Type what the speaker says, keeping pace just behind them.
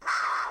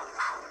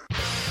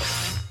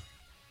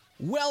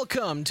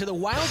Welcome to the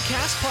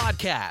Wildcast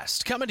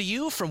Podcast, coming to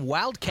you from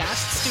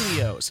Wildcast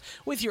Studios,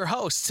 with your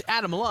hosts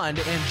Adam Lund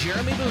and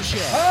Jeremy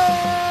Boucher.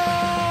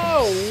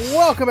 Oh,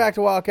 welcome back to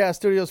Wildcast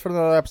Studios for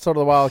another episode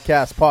of the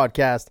Wildcast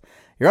Podcast,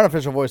 your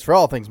unofficial voice for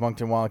all things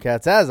Moncton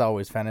Wildcats. As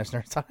always, fan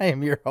listeners, I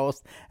am your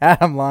host,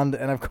 Adam Lund,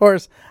 and of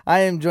course,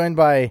 I am joined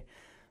by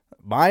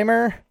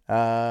Mimer,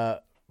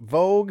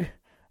 Vogue.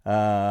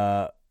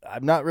 I'm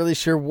not really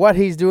sure what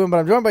he's doing, but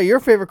I'm joined by your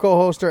favorite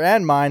co-hoster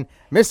and mine,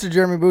 Mr.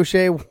 Jeremy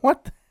Boucher.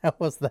 What the hell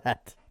was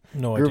that?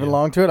 No idea. Grooving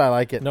along to it? I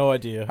like it. No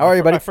idea. How are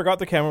you, buddy? I forgot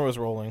the camera was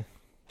rolling.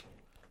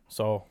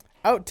 So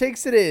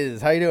Outtakes it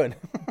is. How you doing?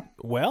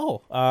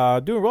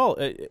 doing well.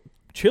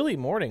 Chilly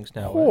mornings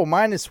now. Oh,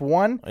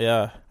 -1.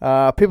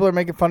 Yeah. People are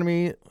making fun of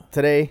me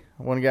today.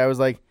 One guy was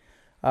like,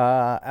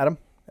 Adam,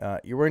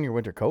 you're wearing your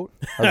winter coat?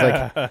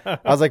 I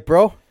was like,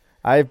 bro,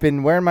 I've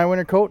been wearing my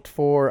winter coat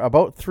for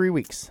about 3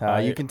 weeks.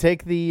 You can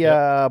take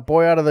the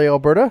boy out of the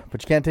Alberta,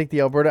 but you can't take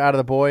the Alberta out of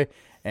the boy.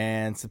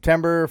 And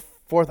September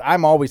 4th,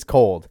 I'm always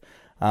cold.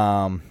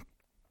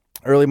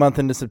 Early month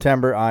into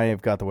September, I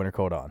have got the winter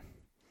coat on.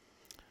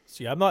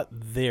 See, I'm not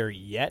there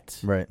yet.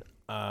 Right.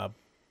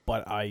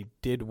 But I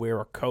did wear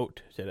a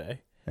coat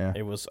today. Yeah.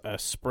 It was a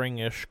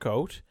spring-ish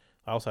coat.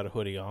 I also had a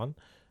hoodie on.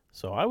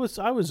 So I was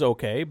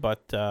okay,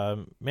 but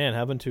man,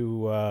 having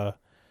to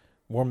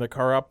warm the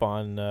car up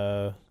on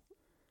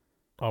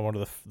one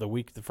of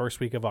the first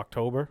week of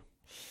October.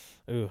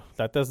 Ooh,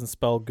 that doesn't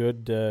spell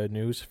good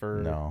news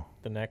for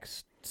the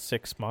next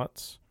 6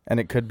 months. And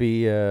it could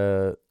be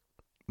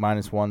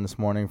 -1 this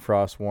morning,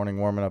 frost warning,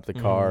 warming up the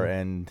car,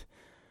 and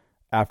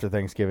after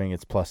Thanksgiving,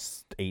 it's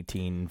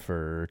 +18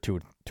 for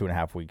two and a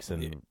half weeks,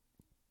 and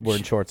we're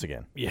in shorts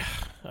again. Yeah,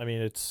 I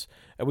mean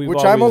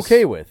I'm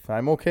okay with. I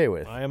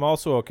am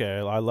also okay.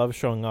 I love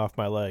showing off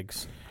my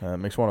legs.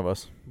 Makes one of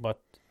us.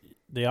 But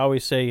they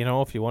always say,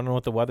 if you want to know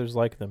what the weather's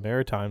like in the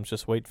Maritimes,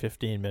 just wait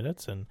 15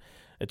 minutes, and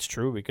it's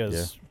true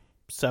because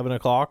 7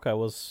 o'clock I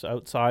was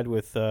outside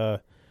with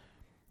a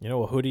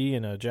hoodie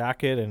and a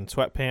jacket and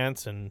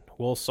sweatpants and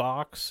wool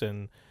socks,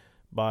 and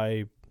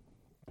by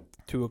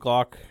 2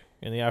 o'clock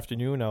in the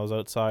afternoon I was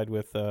outside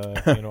with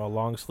a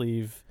long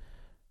sleeve,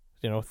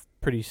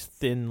 pretty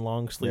thin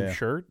long sleeve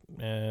shirt,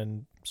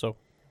 and so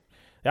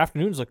the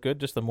afternoons look good,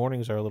 just the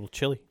mornings are a little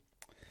chilly.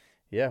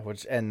 Yeah,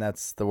 and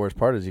that's the worst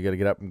part is you got to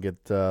get up and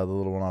get the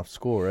little one off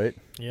school, right?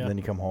 Yeah. And then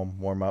you come home,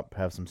 warm up,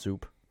 have some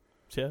soup.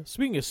 Yeah.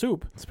 Speaking of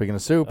soup,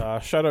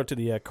 shout out to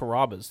the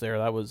Carrabba's there.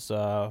 That was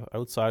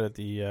outside at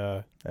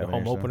the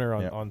home opener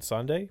on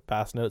Sunday,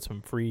 passing out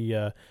some free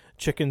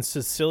chicken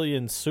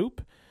Sicilian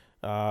soup.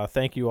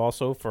 Thank you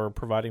also for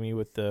providing me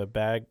with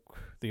the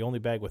only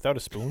bag without a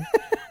spoon.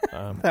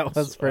 That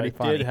was pretty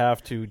funny. I did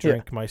have to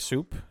drink my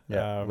soup.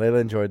 Yeah, Layla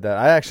enjoyed that.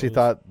 I actually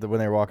thought that when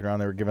they were walking around,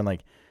 they were given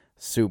like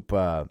soup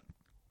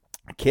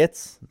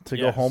kits to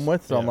go home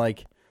with. So I'm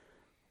like,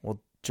 well,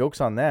 joke's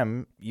on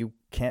them. You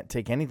can't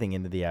take anything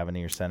into the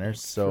Avenir Center.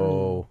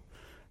 So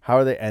how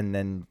are they? And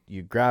then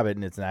you grab it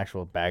and it's an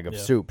actual bag of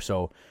soup.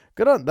 So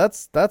good on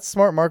that's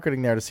smart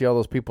marketing there to see all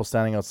those people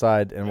standing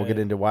outside, and we'll get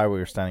into why we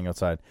were standing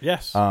outside.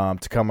 Yes.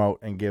 To come out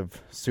and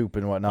give soup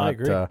and whatnot. I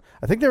agree.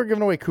 I think they were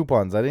giving away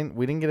coupons.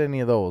 We didn't get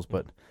any of those,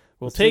 but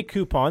we'll take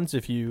coupons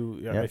if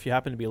you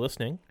happen to be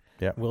listening.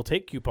 Yeah. We'll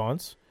take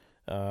coupons.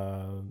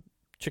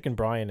 Chicken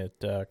Brian at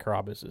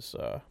Carrabba's is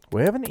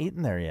we haven't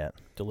eaten there yet.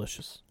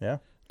 Delicious. Yeah.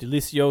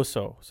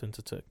 Delicioso, since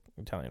it's an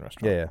Italian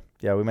restaurant.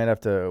 Yeah. We might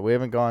have to. We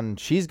haven't gone.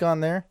 She's gone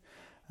there.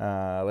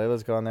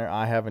 Layla's gone there.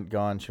 I haven't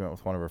gone. She went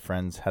with one of her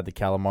friends. Had the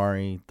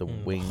calamari, the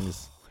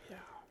wings. Yeah.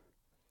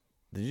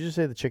 Did you just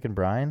say the Chicken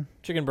Brian?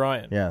 Chicken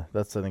Brian. Yeah,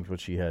 that's I think what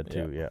she had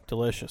too. Yeah.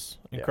 Delicious.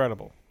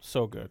 Incredible.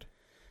 So good.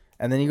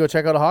 And then you go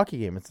check out a hockey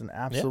game. It's an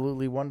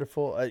absolutely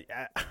wonderful.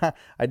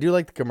 I do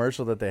like the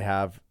commercial that they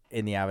have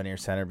in the Avenir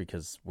Center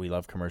because we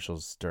love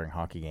commercials during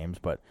hockey games.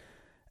 But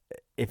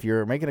if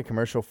you're making a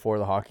commercial for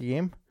the hockey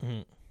game,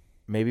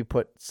 maybe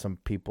put some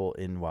people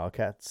in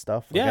Wildcat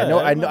stuff. Like,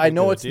 I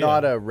know it's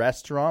not a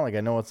restaurant. Like I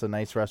know it's a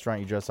nice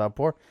restaurant you dress up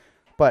for,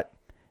 but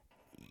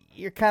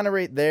you're kind of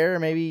right there.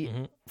 Maybe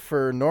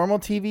for normal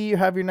TV, you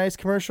have your nice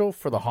commercial.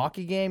 For the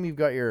hockey game, you've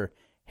got your,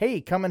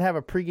 hey, come and have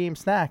a pregame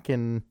snack,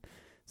 and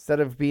instead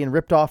of being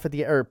ripped off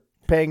or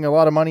paying a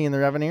lot of money in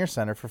the Avenir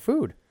Center for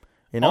food.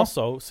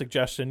 Also,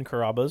 suggestion,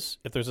 Carrabba's,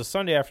 if there's a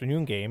Sunday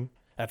afternoon game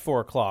at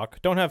 4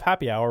 o'clock, don't have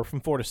happy hour from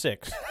 4 to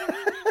 6.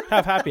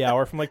 Have happy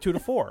hour from like 2 to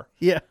 4.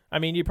 Yeah. I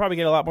mean, you probably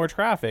get a lot more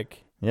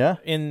traffic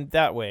in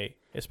that way,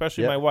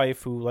 especially my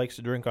wife, who likes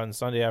to drink on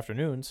Sunday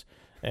afternoons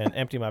and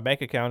empty my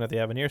bank account at the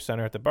Avenir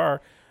Center at the bar.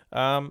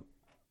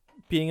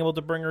 Being able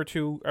to bring her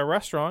to a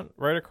restaurant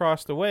right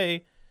across the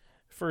way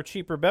for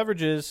cheaper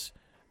beverages.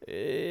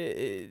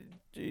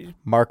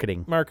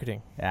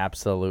 Marketing.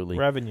 Absolutely.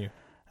 Revenue.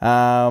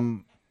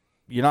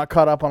 You're not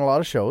caught up on a lot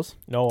of shows.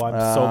 No, I'm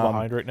so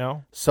behind right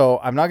now. So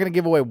I'm not going to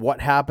give away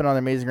what happened on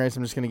Amazing Race.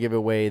 I'm just going to give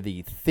away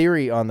the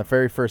theory on the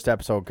very first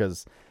episode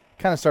because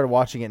I kind of started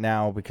watching it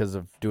now because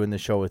of doing the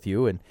show with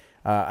you. And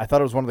I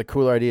thought it was one of the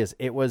cooler ideas.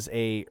 It was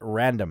a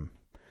random.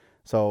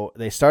 So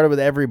they started with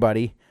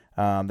everybody.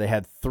 They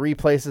had 3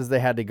 places they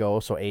had to go,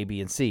 so A,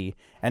 B, and C.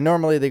 And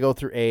normally they go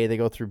through A, they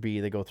go through B,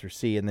 they go through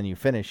C, and then you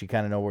finish. You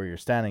kind of know where you're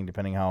standing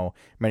depending how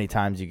many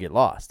times you get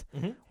lost.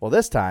 Mm-hmm. Well,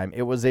 this time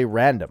it was a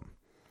random.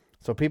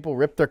 So people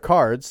ripped their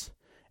cards,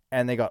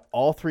 and they got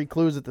all 3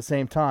 clues at the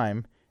same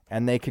time,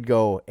 and they could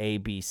go A,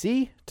 B,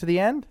 C to the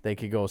end. They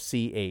could go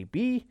C, A,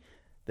 B.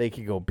 They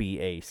could go B,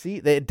 A, C.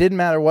 It didn't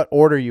matter what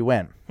order you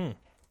went.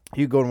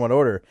 You go in what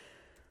order.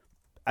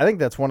 I think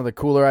that's one of the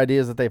cooler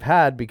ideas that they've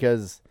had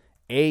because,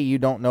 A, you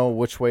don't know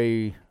which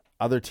way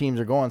other teams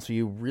are going, so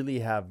you really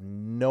have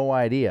no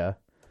idea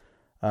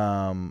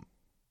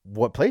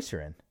what place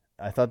you're in.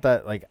 I thought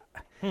that, like,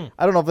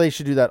 I don't know if they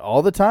should do that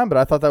all the time, but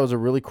I thought that was a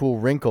really cool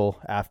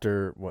wrinkle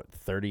after,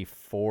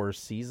 34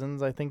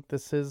 seasons, I think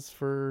this is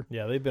for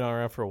Yeah, they've been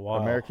around for a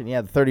while. American.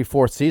 Yeah, the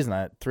 34th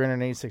season,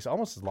 386,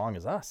 almost as long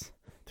as us.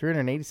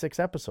 386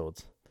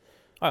 episodes.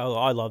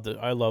 I loved it.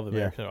 I love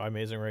American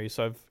Amazing Race.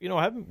 I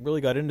haven't really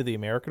got into the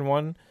American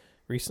one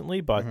recently,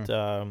 but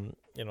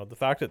the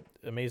fact that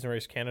Amazing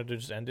Race Canada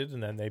just ended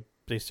and then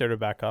they started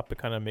back up, it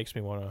kind of makes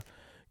me want to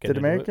get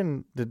into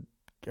it. Did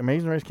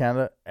Amazing Race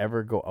Canada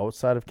ever go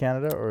outside of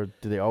Canada, or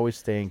do they always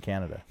stay in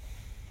Canada?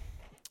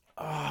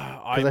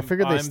 Because I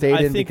figured they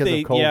stayed in because of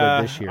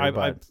COVID this year.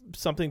 But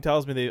something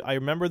tells me I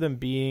remember them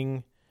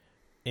being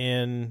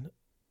in.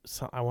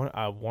 I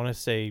want to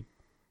say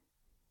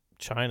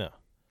China.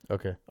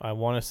 Okay. I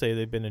want to say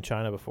they've been in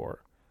China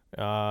before.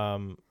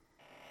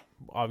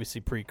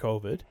 Obviously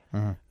pre-COVID.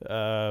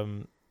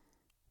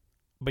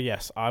 But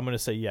yes, I'm going to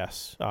say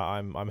yes.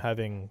 I'm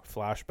having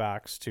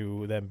flashbacks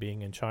to them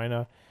being in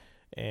China,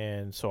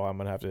 and so I'm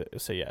going to have to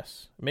say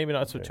yes. Maybe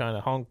not so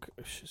China.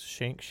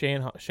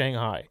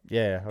 Shanghai.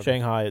 Yeah. Okay.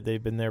 Shanghai.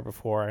 They've been there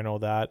before. I know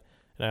that,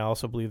 and I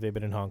also believe they've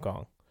been in Hong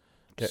Kong.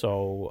 Okay.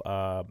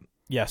 So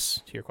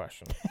yes to your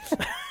question.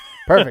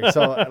 Perfect.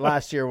 So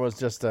last year was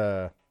just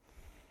an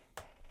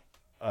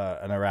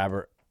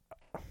rabbit.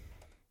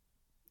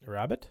 A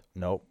rabbit?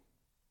 Nope.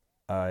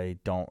 I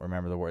don't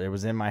remember the word. It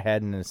was in my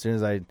head, and as soon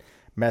as I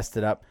messed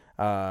it up,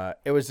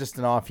 it was just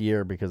an off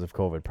year because of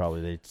COVID.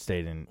 Probably they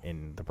stayed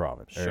in the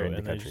province or in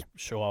the country.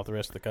 Show off the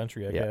rest of the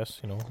country, I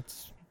guess.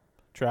 It's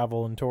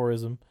travel and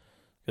tourism,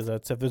 because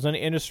that's if there's any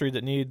industry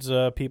that needs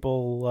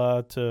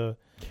people to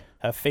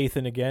have faith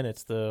in again,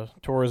 it's the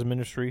tourism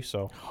industry.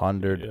 So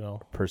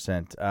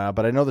 100%.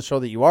 But I know the show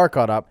that you are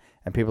caught up,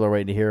 and people are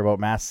waiting to hear about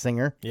Masked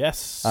Singer.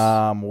 Yes.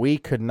 We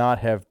could not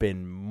have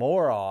been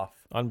more off.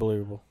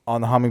 Unbelievable. On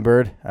the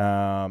Hummingbird.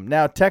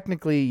 Now,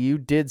 technically, you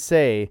did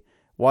say,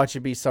 watch it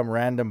be some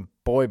random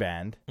boy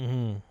band.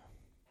 Mm-hmm.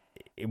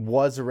 It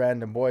was a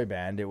random boy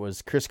band. It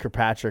was Chris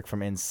Kirkpatrick from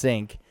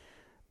NSYNC.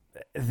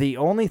 The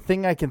only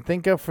thing I can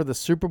think of for the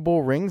Super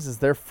Bowl rings is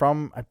they're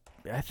from,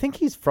 I think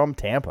he's from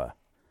Tampa.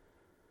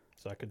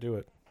 So I could do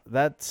it.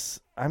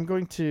 I'm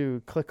going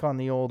to click on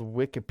the old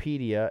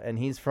Wikipedia, and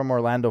he's from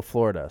Orlando,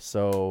 Florida.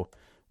 So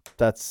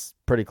that's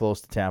pretty close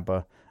to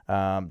Tampa.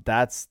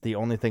 That's the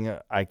only thing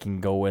I can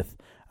go with.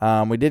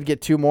 We did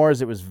get 2 more.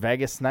 It was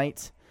Vegas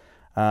Night,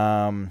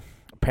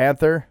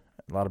 Panther,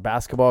 a lot of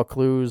basketball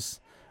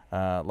clues,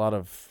 a lot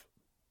of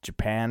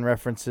Japan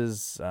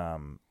references,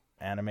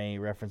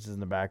 anime references in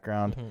the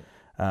background.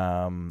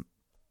 Did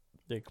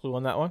they clue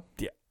on that one?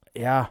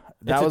 Yeah,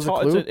 that was a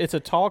clue. It's a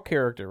tall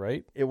character,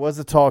 right? It was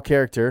a tall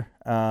character.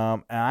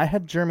 And I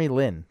had Jeremy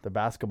Lin, the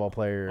basketball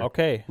player.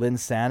 Okay. Lin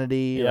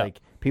Sanity. Yeah. Like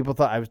people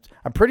thought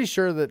I'm pretty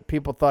sure that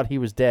people thought he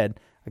was dead.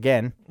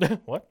 Again.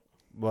 What?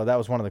 Well, that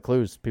was one of the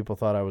clues. People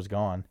thought I was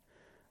gone.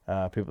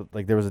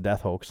 There was a death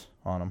hoax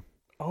on him.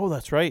 Oh,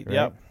 that's right.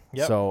 Yep.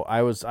 So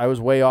I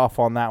was way off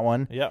on that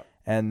one. Yep.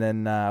 And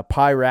then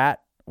Pirate,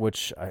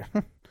 which I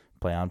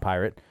play on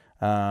Pirate.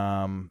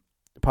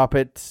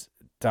 Puppet,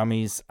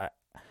 Dummies.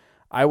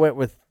 I went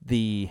with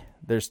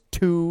there's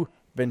 2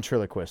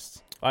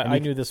 ventriloquists. I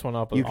knew this one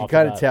up. You can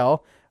kind of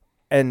tell.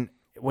 And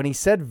when he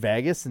said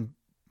Vegas, and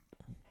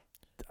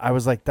I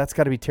was like, that's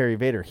got to be Terry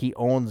Vader. He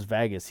owns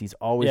Vegas. He's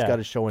always got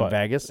a show in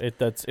Vegas. It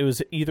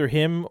was either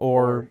him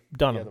or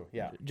Dunham.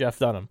 Jeff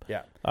Dunham.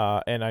 Yeah.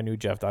 And I knew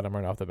Jeff Dunham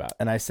right off the bat.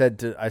 And I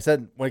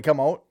said when he come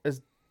out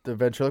as the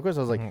ventriloquist,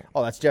 I was like,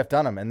 oh, that's Jeff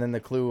Dunham. And then the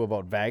clue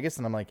about Vegas,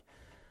 and I'm like,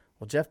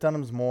 well, Jeff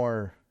Dunham's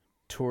more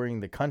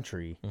touring the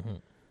country.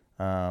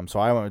 So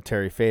I went with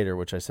Terry Fader,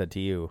 which I said to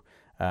you.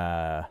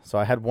 So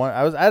I had one.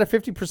 I had a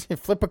 50%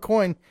 flip a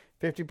coin,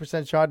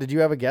 50% shot. Did you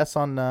have a guess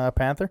on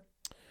Panther?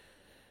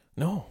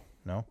 No,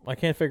 I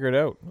can't figure it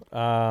out.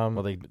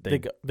 Well,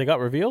 they got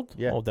revealed.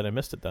 Yeah. Oh, then I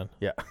missed it. Then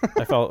yeah,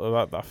 I fell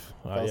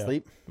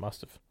asleep.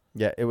 Must have.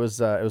 Yeah, it was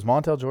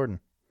Montel Jordan.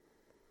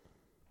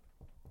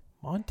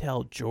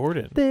 Montel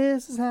Jordan.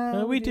 This is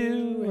how we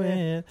do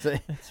it. So,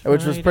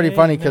 which was pretty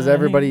funny because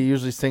everybody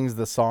usually sings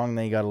the song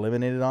they got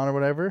eliminated on or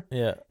whatever.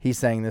 Yeah. He's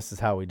saying this is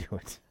how we do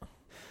it.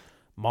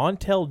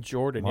 Montel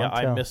Jordan.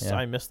 I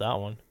missed that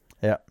one.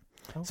 Yeah.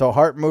 Oh. So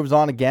Hart moves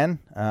on again.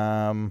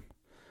 I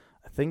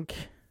think.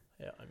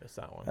 Yeah, I missed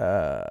that one.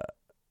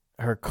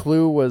 Her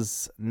clue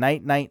was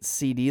Night Night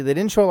CD. They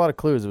didn't show a lot of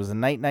clues. It was a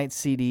Night Night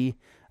CD,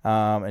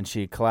 and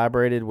she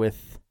collaborated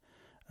with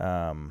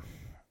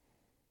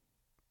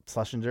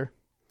Schlesinger.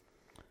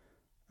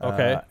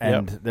 Okay.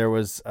 And there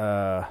was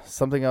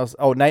something else.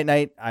 Oh,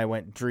 Night. I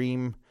went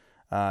Dream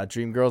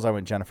Girls. I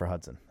went Jennifer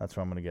Hudson. That's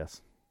what I'm going to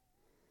guess.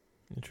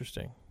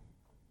 Interesting.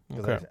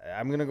 'Cause Okay.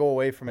 I'm going to go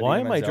away from it. Why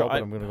am I? but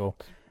I'm going to go.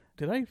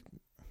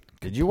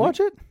 Did you watch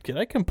it? Did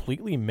I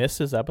completely miss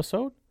his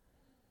episode?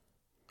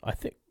 I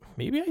think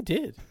maybe I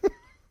did.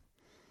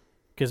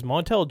 Because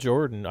Montel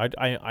Jordan,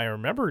 I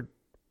remember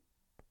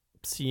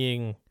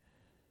seeing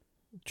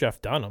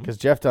Jeff Dunham. Because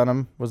Jeff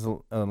Dunham was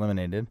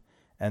eliminated,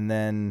 and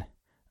then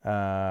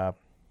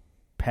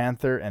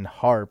Panther and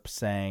Harp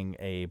sang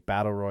a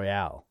battle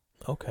royale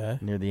Okay.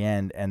 near the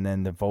end, and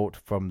then the vote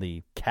from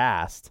the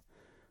cast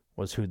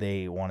was who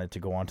they wanted to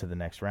go on to the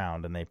next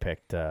round, and they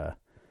picked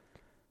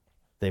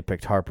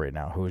Harp right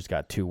now, who's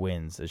got 2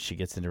 wins as she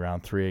gets into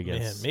round 3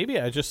 against. Man, maybe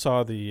I just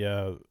saw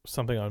the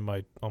something on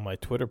my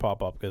Twitter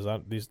pop up because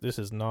this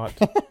is not.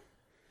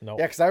 No.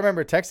 Yeah, because I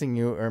remember texting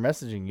you or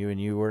messaging you,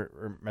 and you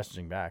were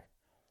messaging back.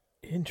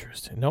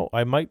 Interesting. No,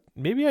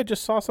 maybe I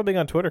just saw something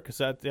on Twitter because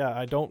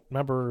I don't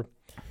remember.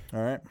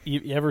 All right,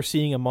 Ever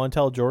seeing a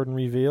Montel Jordan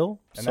reveal,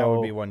 and that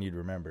would be one you'd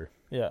remember.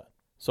 Yeah.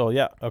 So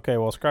yeah, okay.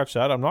 Well, scratch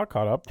that. I'm not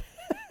caught up,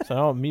 so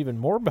now I'm even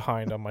more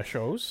behind on my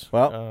shows.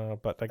 Well,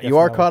 but I guess you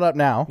are caught up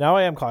now. Now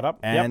I am caught up.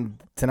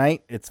 And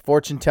tonight it's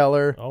Fortune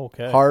Teller,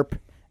 Okay. Harp,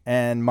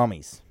 and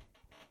Mummies.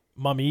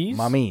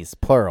 Mummies,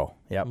 plural.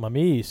 Yep.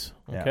 Mummies.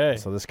 Yeah. Okay.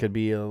 So this could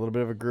be a little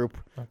bit of a group.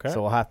 Okay.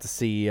 So we'll have to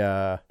see.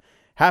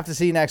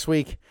 Next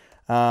week.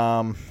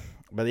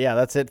 But yeah,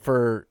 that's it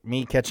for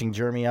me catching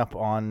Jeremy up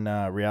on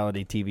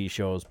reality TV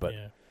shows. But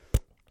yeah.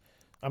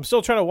 I'm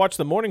still trying to watch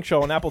the morning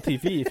show on Apple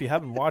TV. If you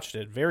haven't watched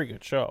it, very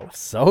good show.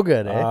 So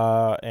good,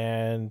 eh?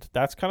 And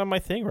that's kind of my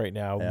thing right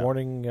now. Yeah.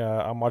 Morning,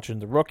 I'm watching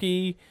The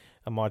Rookie.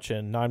 I'm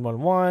watching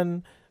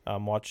 911.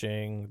 I'm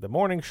watching the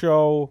morning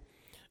show.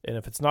 And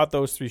if it's not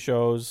those 3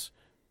 shows,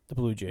 the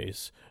Blue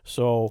Jays.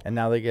 So and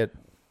now they get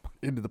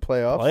into the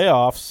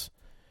playoffs.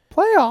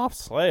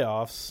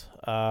 Playoffs.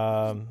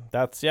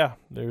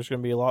 There's going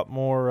to be a lot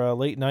more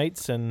late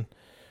nights and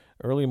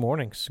early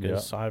mornings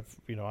because I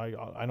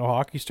know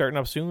hockey's starting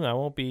up soon. I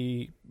won't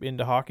be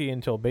into hockey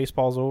until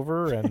baseball's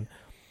over, and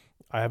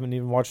I haven't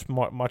even watched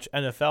much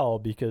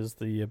NFL because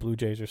the Blue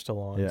Jays are still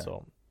on. Yeah.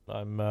 So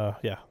I'm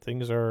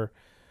things are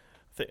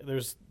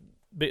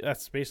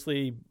that's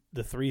basically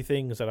the 3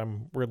 things that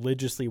I'm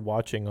religiously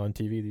watching on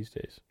TV these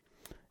days.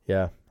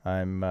 Yeah,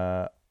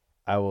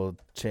 I will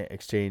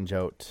exchange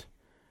out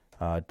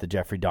the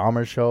Jeffrey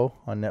Dahmer show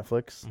on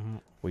Netflix. Mm-hmm.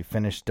 We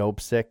finished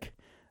Dope Sick,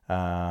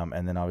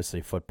 and then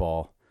obviously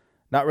football.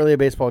 Not really a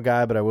baseball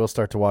guy, but I will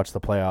start to watch the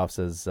playoffs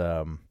as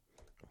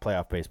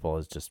playoff baseball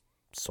is just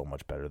so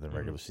much better than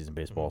regular season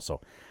baseball.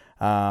 So,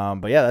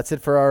 but yeah, that's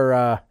it for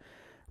our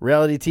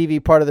reality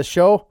TV part of the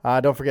show.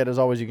 Don't forget, as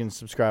always, you can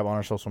subscribe on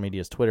our social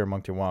medias: Twitter,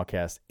 Moncton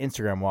Wildcast,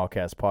 Instagram,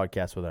 Wildcast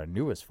Podcast, with our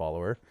newest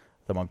follower,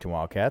 the Moncton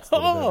Wildcats. A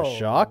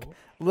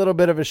little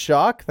bit of a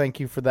shock. Thank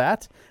you for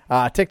that.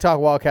 TikTok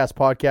Wildcast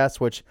Podcast,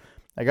 which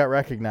I got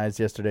recognized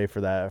yesterday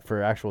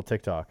for actual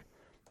TikTok.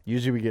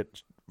 Usually we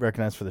get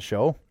recognized for the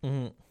show.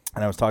 Mm-hmm.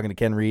 And I was talking to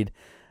Ken Reed,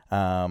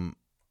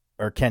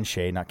 or Ken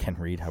Shea, not Ken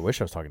Reed. I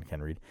wish I was talking to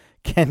Ken Reed.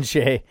 Ken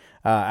Shea,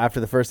 after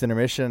the first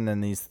intermission,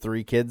 and these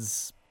 3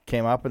 kids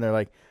came up and they're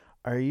like,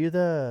 "Are you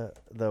the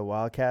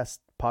Wildcast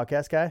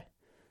podcast guy?"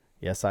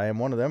 Yes, I am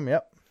one of them.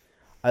 Yep.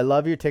 I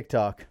love your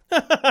TikTok.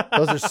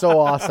 Those are so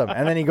awesome.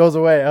 And then he goes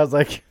away. I was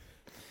like,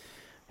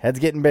 head's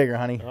getting bigger,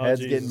 honey. Oh,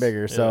 Head's geez. getting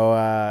bigger. Yeah.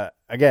 So,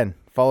 again,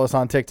 follow us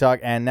on TikTok.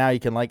 And now you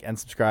can like and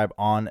subscribe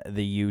on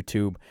the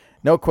YouTube.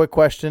 No quick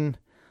question.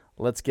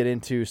 Let's get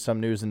into some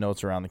news and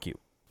notes around the queue.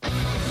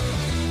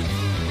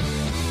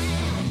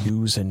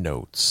 News and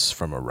notes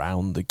from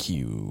around the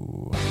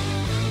queue.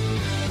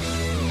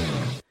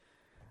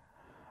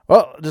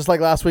 Well, just like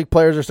last week,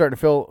 players are starting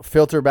to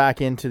filter back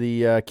into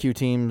the Q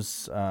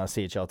teams,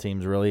 CHL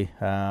teams, really.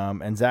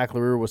 And Zach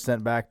LaRue was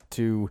sent back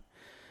to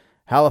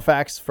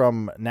Halifax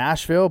from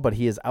Nashville, but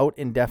he is out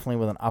indefinitely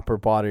with an upper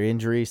body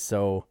injury.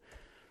 So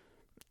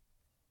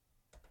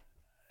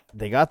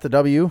they got the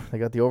W. They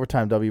got the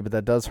overtime W, but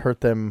that does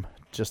hurt them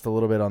just a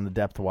little bit on the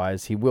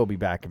depth-wise. He will be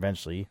back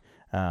eventually.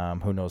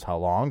 Who knows how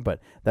long, but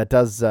that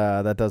does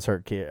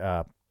hurt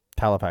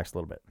Halifax a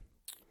little bit.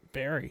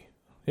 Very.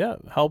 Yeah,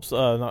 helps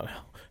not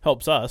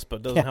helps us,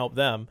 but doesn't help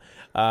them.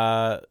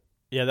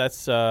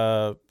 That's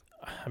I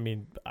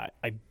mean,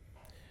 I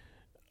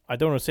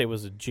don't want to say it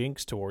was a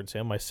jinx towards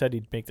him. I said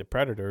he'd make the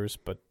Predators,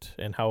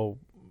 and how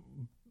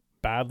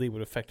badly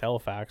would affect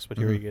Halifax, but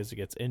here he is, he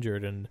gets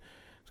injured and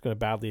it's going to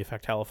badly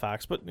affect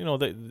Halifax. But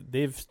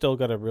they've still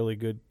got a really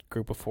good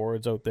group of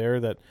forwards out there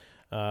that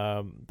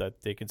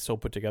they can still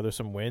put together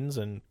some wins,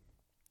 and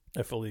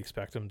I fully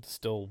expect them to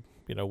still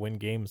win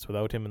games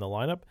without him in the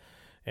lineup.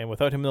 And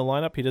without him in the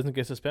lineup, he doesn't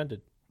get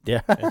suspended.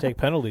 Yeah. And take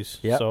penalties.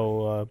 Yep.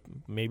 So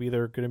maybe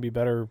they're going to be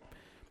better,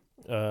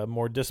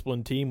 more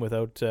disciplined team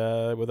without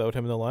him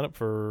in the lineup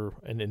for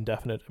an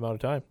indefinite amount of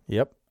time.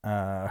 Yep.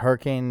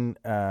 Hurricane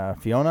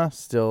Fiona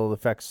still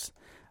effects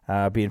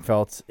being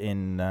felt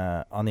on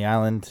the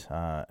island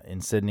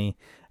in Sydney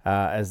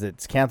as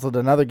it's canceled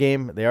another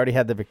game. They already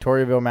had the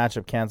Victoriaville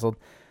matchup canceled.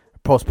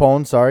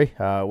 postponed. Sorry,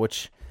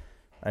 which,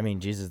 I mean,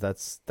 Jesus,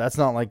 that's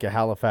not like a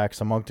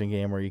Halifax, a Moncton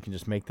game where you can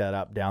just make that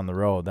up down the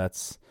road.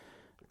 That's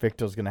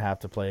Victor's going to have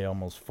to play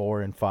almost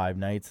 4 and 5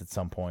 nights at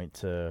some point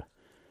to.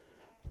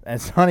 And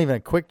it's not even a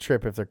quick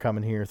trip if they're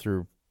coming here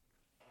through,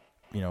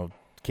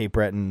 Cape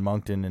Breton,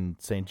 Moncton, and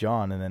St.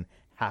 John, and then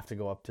have to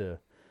go up to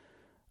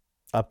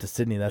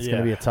Sydney. That's going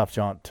to be a tough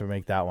jaunt to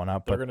make that one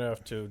up. They're going to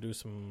have to do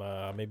some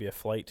maybe a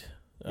flight.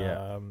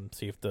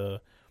 See if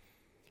the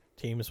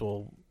teams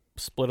will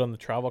split on the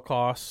travel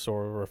costs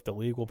or if the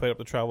league will pay up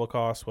the travel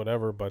costs,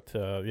 whatever. But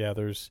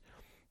that's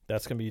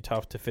going to be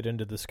tough to fit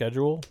into the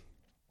schedule.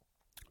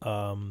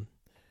 Do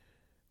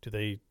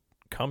they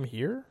come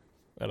here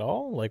at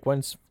all? Like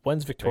when's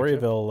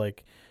Victoriaville?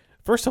 Like,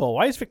 first of all,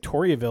 why is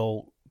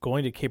Victoriaville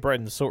going to Cape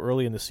Breton so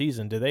early in the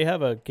season? Do they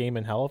have a game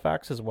in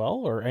Halifax as well,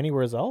 or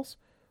anywhere else,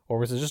 or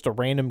was it just a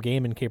random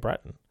game in Cape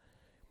Breton?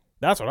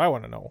 That's what I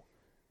want to know,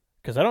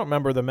 because I don't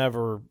remember them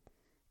ever.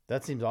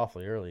 That seems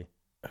awfully early.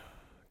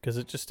 Because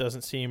it just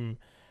doesn't seem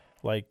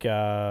like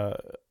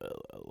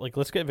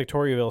let's get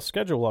Victoriaville's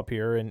schedule up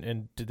here,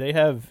 and did they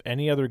have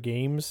any other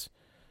games?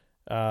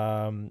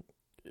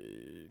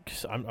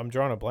 'Cause I'm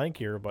drawing a blank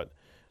here, but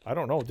I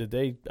don't know. Did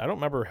they? I don't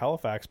remember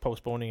Halifax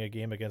postponing a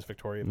game against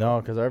Victoriaville. No,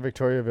 because our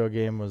Victoriaville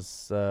game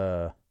was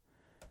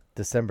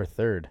December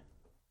 3rd.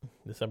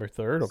 December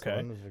 3rd. Okay. So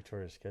when was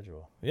Victoria's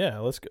schedule? Yeah,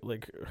 let's go,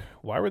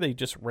 why were they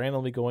just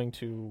randomly going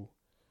to?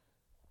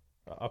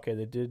 Okay,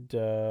 they did.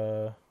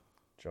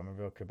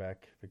 Drummondville,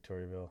 Quebec,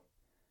 Victoriaville,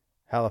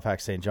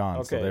 Halifax, St. John.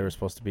 Okay. So they were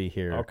supposed to be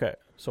here. Okay.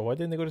 So why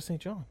didn't they go to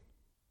St. John?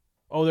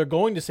 Oh, they're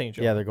going to St.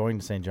 John. Yeah, they're going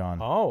to St. John.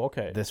 Oh,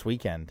 okay. This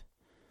weekend.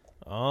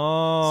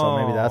 Oh. So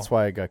maybe that's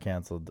why it got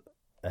canceled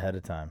ahead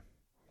of time.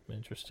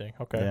 Interesting.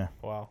 Okay. Yeah.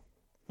 Wow.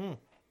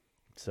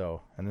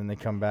 So, and then they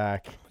come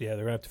back. Yeah,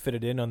 they're going to have to fit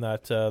it in on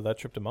that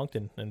trip to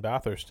Moncton and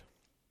Bathurst.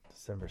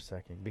 December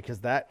 2nd. Because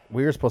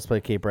we were supposed to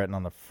play Cape Breton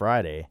on the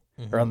Friday,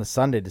 or on the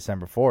Sunday,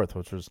 December 4th,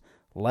 which was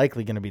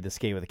likely going to be the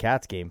Skate with the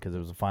Cats game because it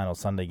was the final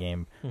Sunday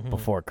game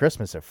before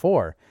Christmas at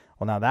 4.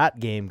 Well, now that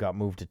game got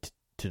moved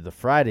to the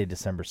Friday,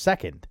 December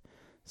 2nd.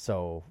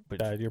 So,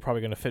 but you're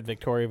probably going to fit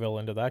Victoriaville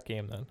into that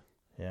game then.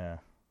 Yeah.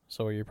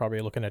 So you're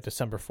probably looking at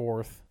December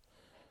 4th.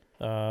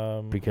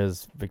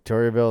 Because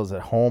Victoriaville is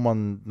at home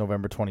on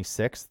November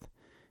 26th,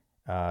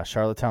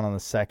 Charlottetown on the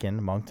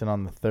 2nd, Moncton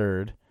on the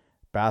 3rd,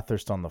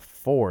 Bathurst on the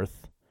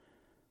 4th.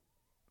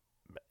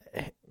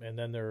 And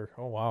then they're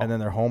And then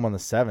they're home on the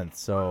 7th.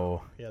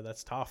 So yeah,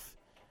 that's tough.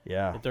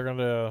 Yeah, they're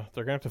gonna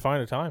have to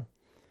find a time,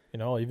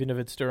 even if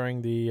it's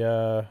during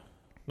the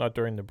not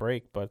during the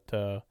break, but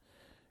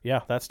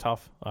that's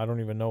tough. I don't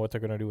even know what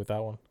they're gonna do with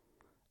that one.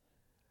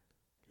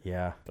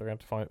 Yeah, they're gonna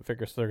have to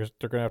figure.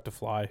 They're gonna have to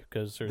fly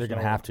because they're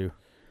gonna have to.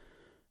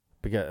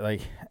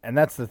 Because and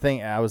that's the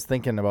thing. I was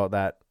thinking about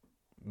that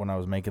when I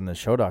was making the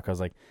show doc. I was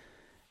like,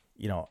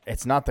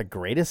 it's not the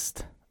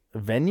greatest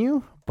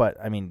venue, but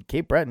I mean,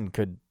 Cape Breton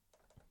could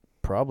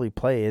probably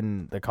play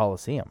in the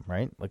Coliseum,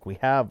 right? Like, we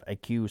have a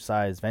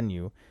Q-size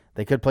venue.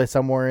 They could play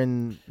somewhere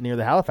near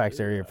the Halifax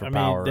area for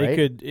power, they right?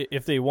 could,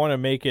 if they want to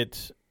make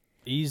it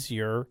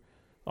easier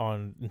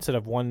instead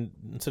of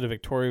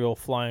Victoriaville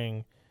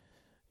flying,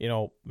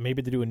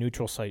 maybe they do a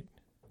neutral site,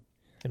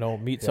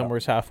 meet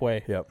somewhere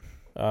halfway. Yep.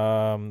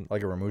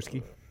 Like a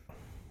Rimouski?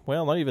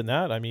 Well, not even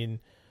that. I mean,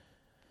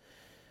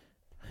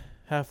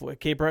 halfway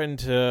Cape Breton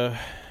to,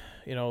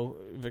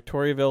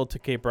 Victoriaville to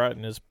Cape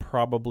Breton is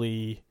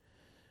probably,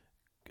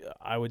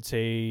 I would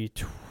say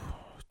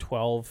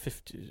 12 to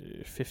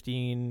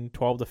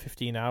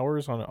 15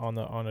 hours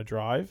on a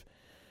drive.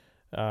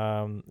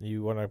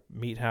 You want to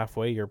meet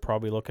halfway, you're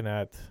probably looking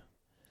at.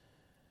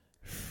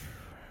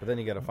 But then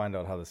you got to find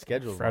out how the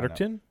schedule.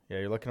 Fredericton. Yeah,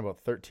 you're looking about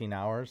 13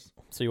 hours.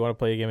 So you want to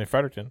play a game in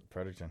Fredericton.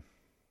 That's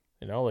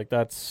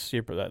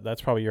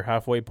probably your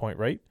halfway point,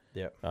 right?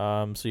 Yep.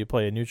 So you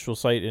play a neutral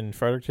site in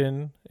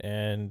Fredericton,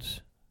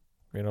 and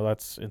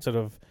that's instead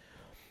of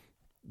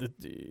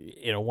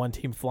one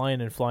team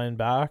flying and flying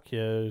back,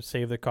 you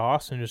save the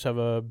cost and just have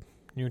a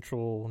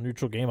neutral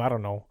game. I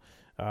don't know,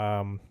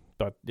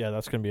 but yeah,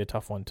 that's gonna be a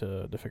tough one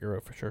to figure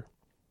out for sure.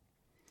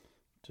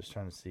 Just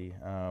trying to see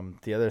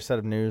the other set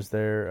of news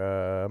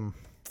there.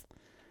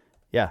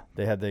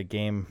 They had the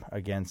game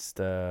against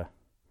the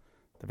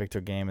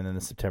Victor game, and then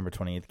the September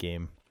 28th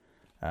game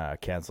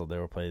canceled. They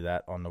will play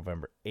that on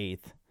November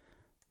 8th.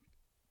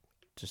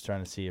 Just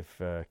trying to see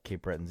if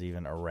Cape Breton's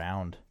even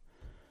around.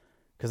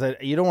 Because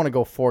you don't want to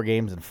go 4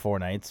 games in 4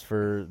 nights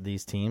for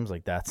these teams.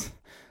 Like, that's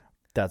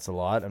a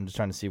lot. I'm just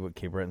trying to see what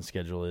Cape Breton's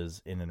schedule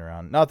is in and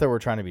around. Not that we're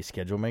trying to be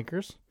schedule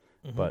makers,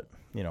 but,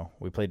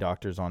 we play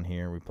doctors on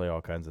here. We play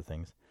all kinds of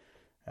things.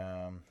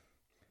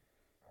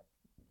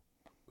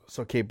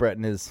 So Cape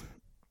Breton is...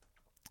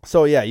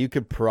 So, yeah, you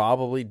could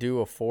probably do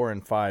a 4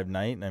 and 5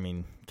 night. I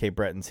mean, Cape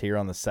Breton's here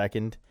on the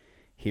 2nd,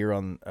 here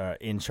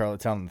in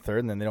Charlottetown on the 3rd,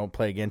 and then they don't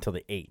play again until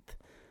the 8th.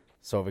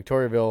 So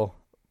Victoriaville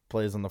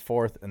plays on the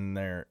 4th, and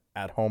they're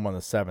at home on the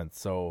 7th.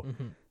 So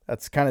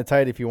that's kind of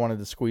tight if you wanted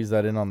to squeeze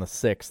that in on the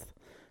 6th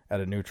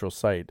at a neutral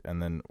site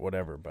and then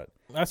whatever. But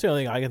that's the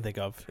only thing I can think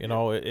of.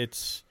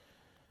 It's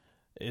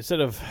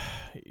instead of,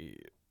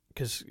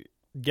 because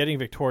getting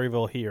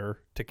Victoriaville here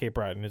to Cape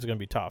Breton is going to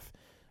be tough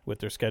with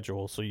their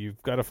schedule. So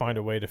you've got to find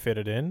a way to fit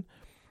it in.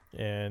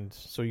 And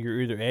so you're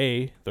either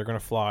A, they're going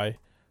to fly,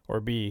 or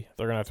B,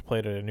 they're going to have to play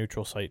it at a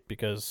neutral site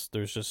because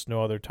there's just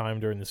no other time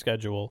during the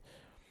schedule.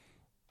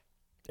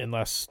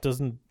 Unless,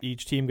 doesn't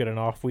each team get an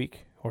off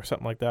week or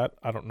something like that?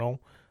 I don't know.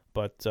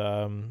 But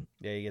yeah,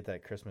 you get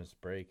that Christmas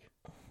break.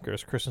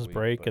 There's Christmas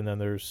break, and then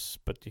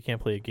but you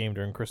can't play a game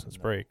during Christmas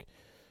break.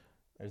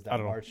 There's that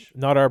March.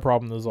 Not our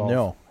problem is all.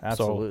 No,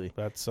 absolutely. So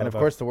that's and of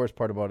course, the worst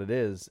part about it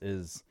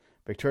is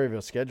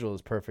Victoriaville's schedule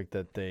is perfect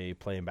that they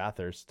play in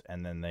Bathurst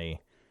and then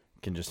they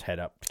can just head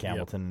up to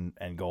Campbellton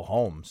and go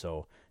home.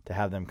 So to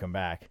have them come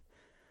back,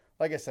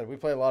 like I said, we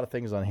play a lot of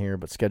things on here,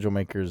 but Schedule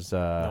Makers,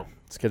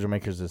 Schedule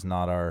Makers is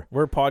not our.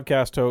 We're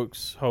podcast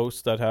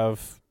hosts that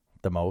have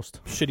the most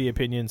shitty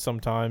opinions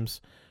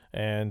sometimes,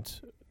 and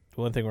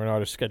the one thing we're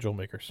not is schedule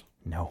makers.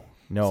 No.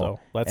 So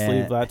let's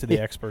leave that to the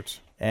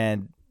experts.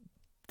 And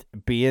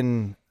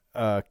being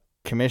a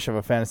commission of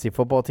a fantasy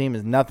football team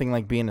is nothing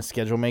like being a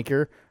schedule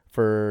maker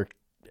for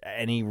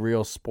any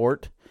real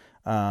sport.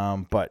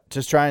 But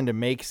just trying to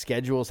make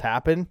schedules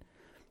happen.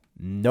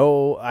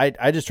 No,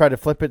 I just tried to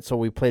flip it. So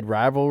we played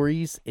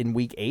rivalries in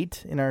week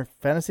 8 in our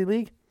fantasy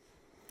league.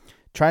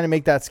 Trying to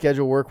make that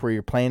schedule work where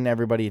you're playing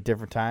everybody at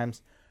different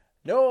times.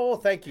 No,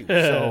 thank you.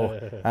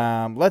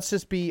 So let's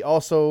just be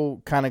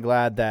also kind of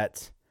glad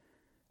that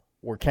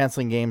we're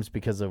canceling games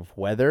because of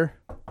weather.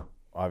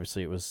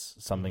 Obviously, it was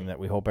something that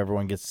we hope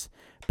everyone gets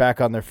back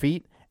on their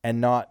feet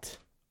and not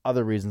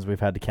other reasons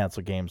we've had to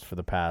cancel games for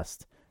the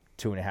past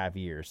 2.5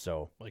 years.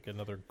 So like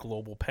another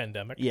global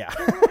pandemic. Yeah.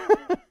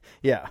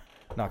 Yeah.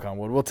 Knock on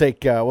wood. We'll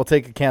take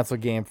a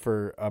canceled game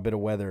for a bit of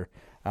weather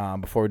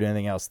before we do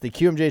anything else. The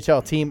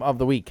QMJHL team of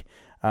the week,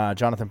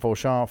 Jonathan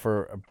Fauchon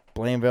for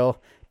Blainville,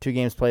 2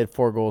 games played,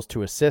 4 goals,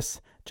 2 assists.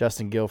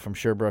 Justin Gill from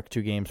Sherbrooke,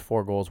 2 games,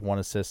 4 goals, 1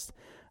 assist.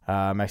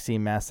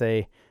 Maxime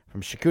Massé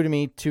from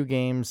Chicoutimi, 2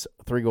 games,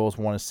 3 goals,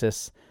 1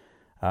 assist.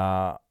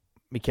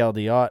 Mikel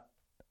Diot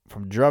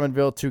from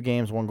Drummondville, 2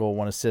 games, 1 goal,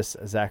 1 assist.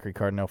 Zachary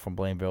Cardinal from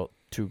Blainville,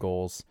 2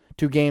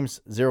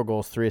 games, 0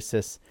 goals, 3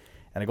 assists.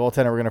 And a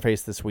goaltender we're going to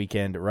face this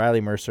weekend,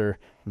 Riley Mercer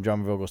from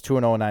Drummondville, goes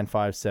 2-0,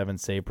 9.57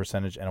 save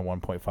percentage, and a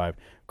 1.5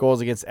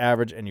 goals against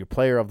average. And your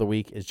player of the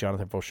week is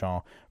Jonathan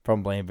Fauchon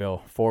from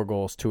Blainville, 4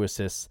 goals, 2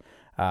 assists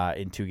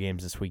in 2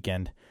 games this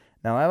weekend.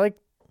 Now, I like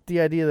the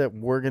idea that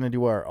we're going to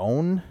do our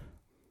own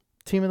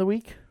team of the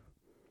week.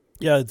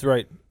 Yeah, that's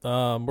right.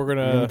 We're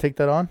gonna take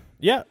that on.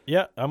 Yeah.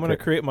 I'm gonna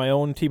create my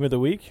own team of the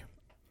week,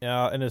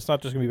 and it's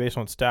not just gonna be based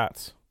on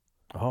stats.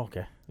 Oh,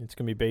 okay. It's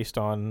gonna be based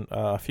on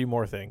a few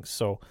more things.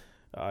 So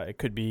it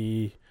could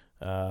be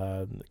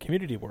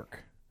community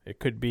work. It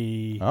could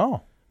be I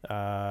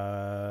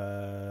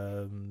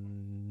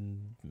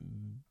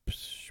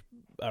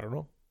don't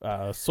know,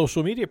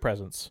 social media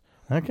presence.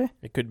 Okay.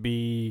 It could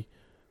be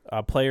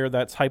a player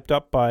that's hyped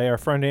up by our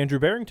friend Andrew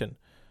Barrington.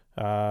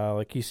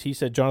 Like he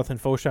said, Jonathan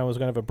Fauchon was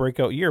going to have a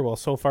breakout year. Well,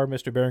 so far,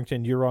 Mr.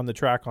 Barrington, you're on the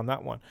track on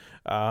that one.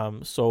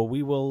 So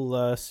we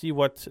will see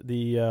what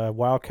the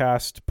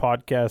Wildcast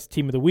podcast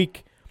team of the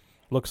week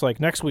looks like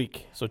next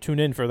week. So tune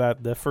in for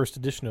the first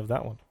edition of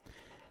that one.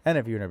 And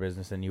if you're in our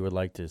business and you would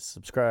like to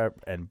subscribe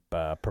and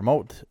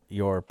promote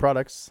your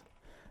products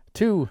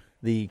to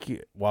the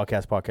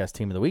Wildcast podcast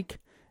team of the week,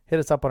 hit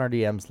us up on our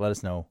DMs. Let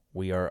us know.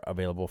 We are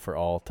available for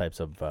all types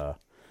of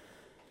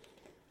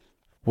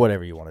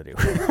whatever you want to do.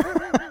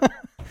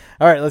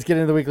 All right, let's get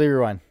into the Weekly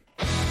Rewind.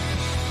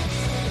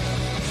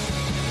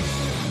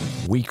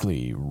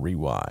 Weekly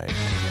Rewind.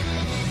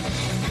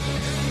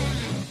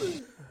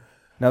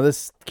 Now,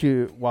 this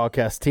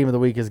Wildcast team of the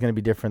week is going to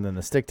be different than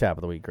the Stick Tap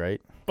of the week, right?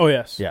 Oh,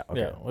 yes. Yeah, okay.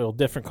 Yeah, well,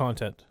 different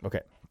content.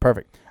 Okay,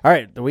 perfect. All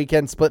right, the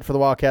weekend split for the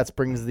Wildcats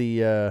brings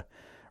the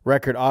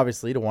record,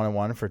 obviously, to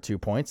 1-1 for 2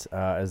 points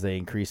as they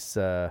increase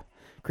their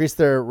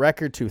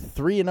record to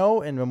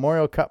 3-0 in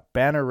Memorial Cup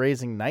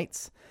banner-raising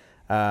nights.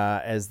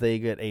 As they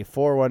get a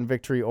 4-1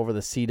 victory over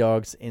the Sea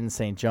Dogs in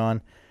St.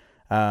 John.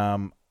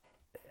 I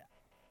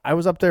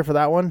was up there for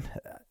that one.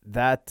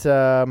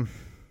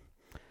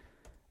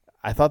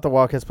 I thought the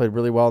Wildcats played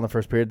really well in the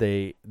first period.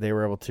 They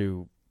were able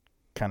to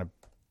kind of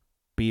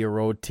be a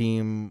road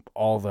team,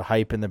 all the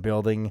hype in the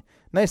building.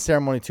 Nice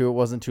ceremony, too. It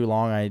wasn't too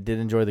long. I did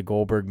enjoy the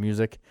Goldberg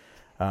music.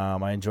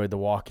 I enjoyed the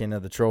walk-in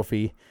of the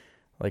trophy.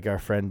 Like our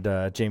friend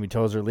Jamie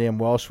Tozer, Liam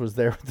Welsh was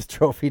there with the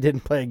trophy.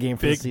 Didn't play a game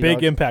for the Sea Dogs.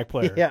 Big impact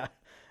player. Yeah.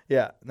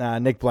 Yeah,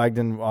 Nick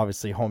Blagden,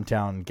 obviously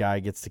hometown guy,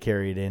 gets to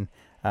carry it in.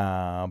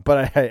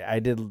 But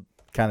I did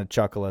kind of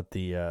chuckle at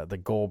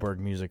the Goldberg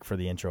music for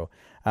the intro.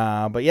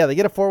 But yeah, they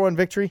get a 4-1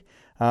 victory.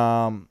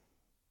 Loshing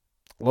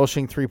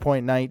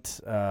 3-point night.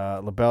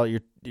 LaBelle,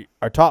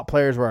 our top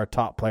players were our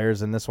top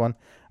players in this one.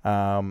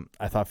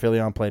 I thought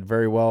Filion played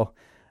very well.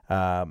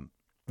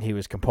 He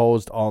was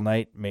composed all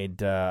night,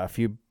 made a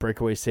few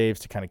breakaway saves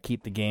to kind of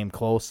keep the game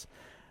close.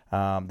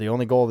 The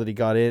only goal that he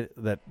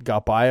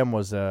got by him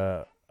was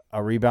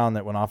a rebound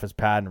that went off his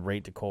pad and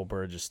right to Cole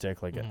Burridge's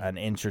stick, like an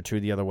inch or two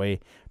the other way.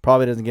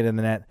 Probably doesn't get in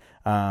the net.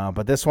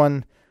 But this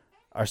one,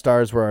 our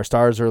stars were our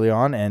stars early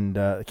on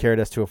and carried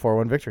us to a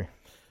 4-1 victory.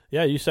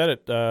 Yeah, you said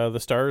it. The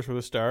stars were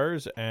the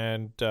stars,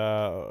 and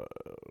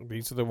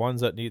these are the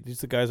ones that need. These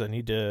are the guys that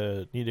need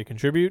to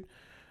contribute.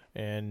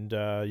 And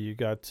you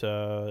got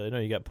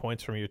you got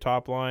points from your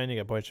top line, you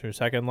got points from your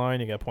second line,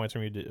 you got points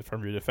from your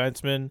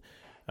defensemen.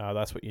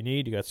 That's what you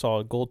need. You got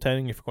solid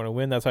goaltending. If you're going to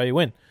win, that's how you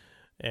win.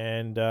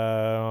 And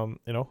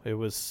it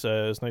was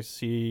nice to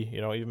see.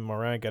 Even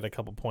Morin got a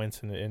couple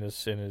points in his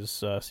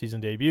season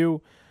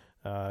debut.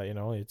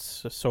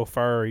 It's so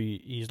far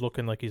he's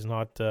looking like he's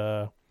not.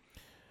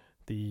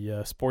 The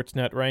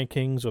Sportsnet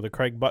rankings or the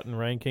Craig Button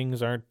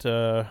rankings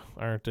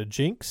aren't a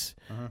jinx.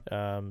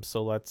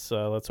 So let's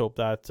hope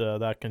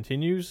that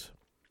continues.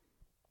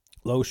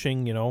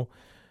 Loshing,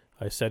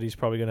 I said he's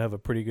probably going to have a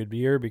pretty good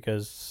year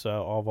because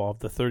of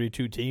the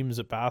 32 teams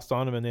that passed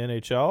on him in the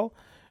NHL,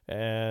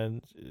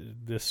 and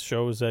this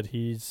shows that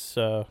he's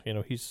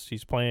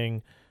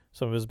playing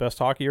some of his best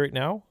hockey right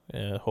now.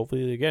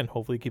 Hopefully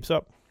he keeps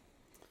up.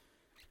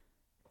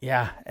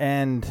 Yeah,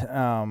 and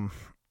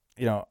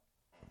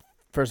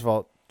first of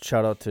all,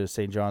 shout out to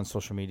St. John's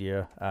social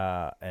media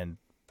and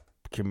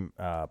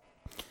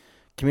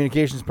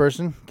communications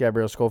person,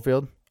 Gabrielle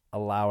Schofield,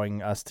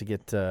 allowing us to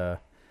get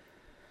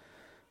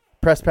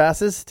press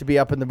passes to be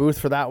up in the booth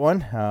for that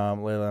one.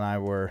 Layla and I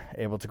were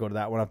able to go to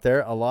that one up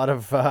there. A lot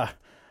of, how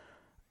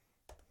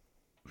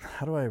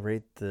do I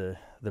rate the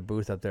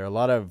booth up there? A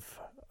lot of,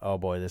 oh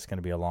boy, this is going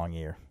to be a long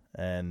year.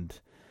 And,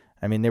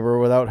 I mean, they were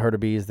without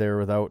Hurtubise. They were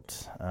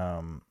without,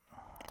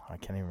 I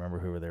can't even remember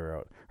who they were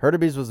out.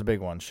 Hurtubise was a big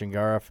one.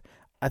 Shingarov,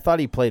 I thought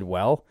he played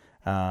well,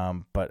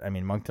 but, I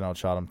mean, Moncton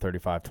outshot him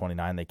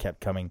 35-29. They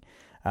kept coming.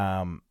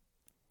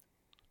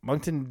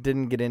 Moncton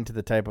didn't get into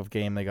the type of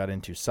game they got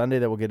into Sunday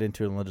that we'll get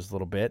into in just a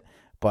little bit,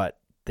 but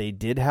they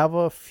did have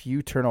a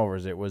few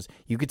turnovers.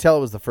 You could tell it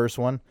was the first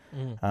one.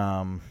 They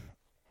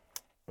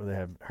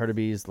have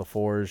Hurtubise,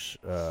 Laforge,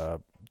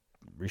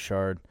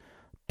 Richard,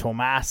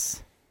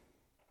 Tomas,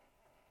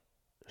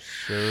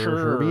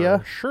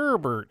 Sherbia,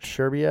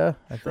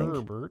 I think.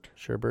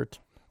 Sherbert,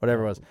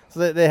 whatever it was.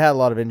 So they had a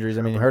lot of injuries.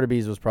 I mean,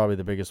 Hurtubise was probably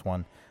the biggest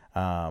one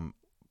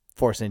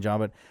for St. John,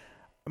 but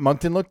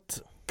Moncton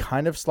looked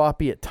kind of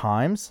sloppy at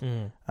times,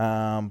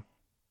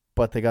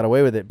 but they got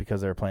away with it because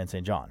they were playing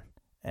St. John.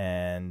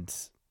 And,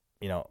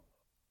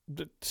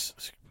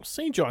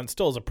 St. John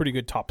still is a pretty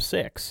good top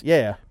six.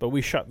 Yeah. But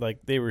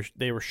they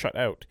were shut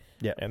out.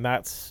 Yeah. And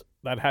that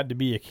had to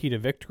be a key to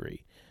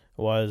victory.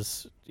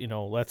 Was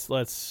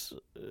let's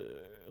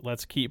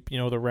keep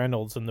the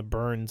Reynolds and the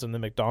Burns and the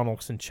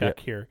McDonald's in check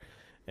here,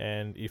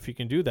 and if you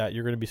can do that,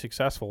 you're going to be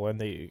successful. And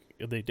they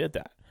did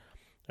that,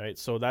 right?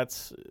 So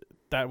that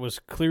was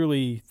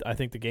clearly, I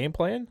think, the game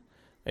plan.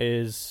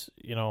 Is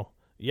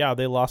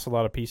they lost a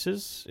lot of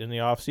pieces in the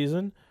off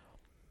season,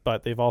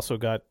 but they've also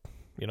got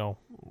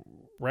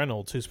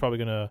Reynolds, who's probably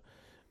going to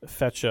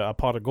fetch a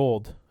pot of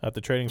gold at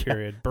the trading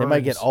period. Burns, they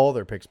might get all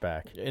their picks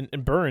back,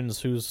 and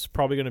Burns, who's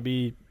probably going to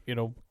be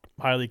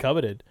highly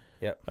coveted.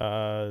 Yep.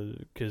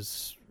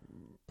 Because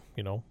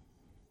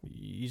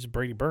he's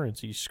Brady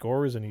Burns. He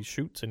scores and he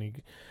shoots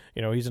and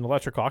he's an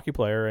electric hockey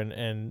player,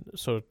 and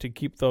so to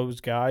keep those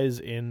guys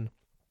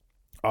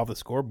off the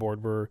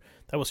scoreboard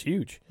that was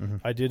huge.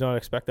 I did not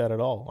expect that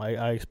at all.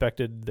 I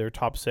expected their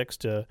top six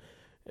to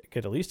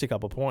get at least a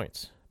couple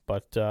points,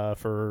 but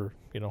so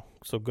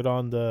good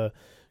on the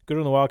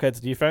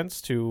Wildcats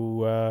defense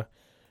to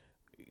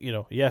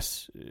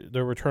yes,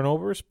 there were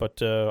turnovers,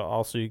 but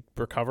also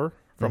recover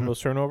from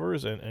those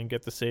turnovers and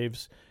get the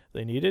saves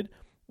they needed.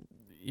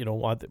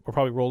 We'll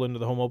probably roll into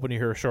the home opener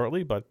here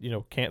shortly, but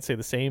can't say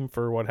the same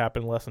for what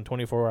happened less than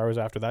 24 hours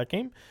after that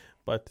game.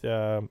 But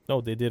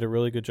no, they did a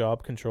really good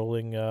job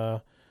controlling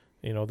the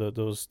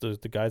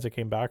guys that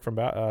came back from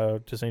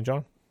to St.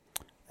 John.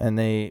 And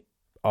the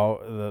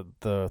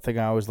thing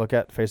I always look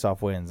at,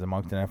 face-off wins. And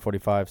Moncton had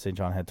 45, St.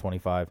 John had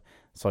 25.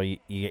 So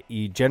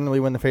you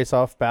generally win the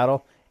face-off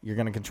battle. You're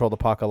going to control the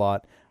puck a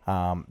lot.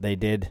 They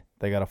did.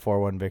 They got a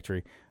 4-1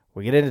 victory.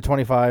 We get into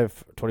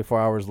 24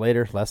 hours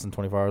later, less than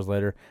 24 hours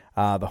later,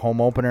 the home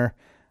opener.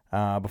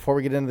 Before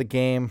we get into the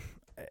game,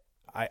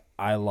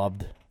 I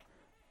loved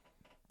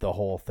the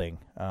whole thing.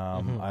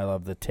 I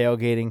loved the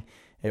tailgating.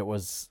 It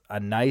was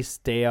a nice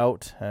day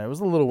out. It was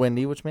a little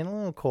windy, which made it a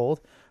little cold.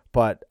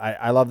 But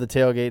I love the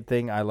tailgate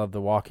thing. I love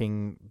the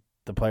walking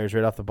the players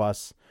right off the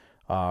bus,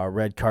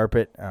 red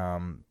carpet,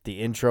 the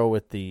intro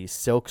with the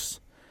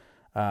Silks.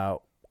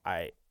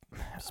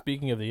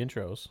 Speaking of the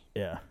intros,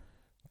 yeah.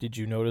 Did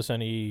you notice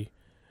any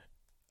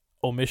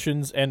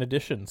omissions and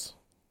additions?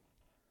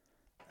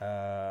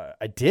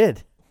 I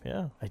did.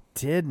 Yeah. I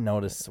did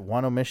notice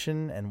one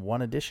omission and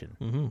one addition.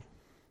 Want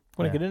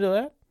to get into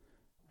that?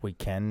 We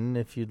can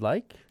if you'd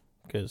like.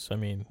 Because,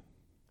 why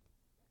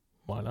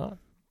not?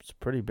 It's a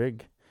pretty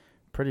big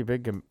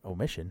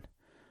omission.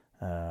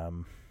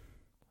 Healthy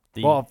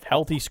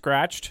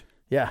scratched.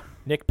 Yeah.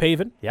 Nick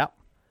Pavin. Yep.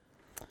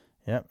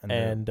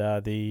 And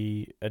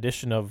the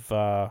addition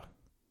of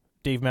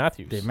Dave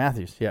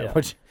Matthews. Yeah.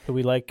 Who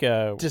we like.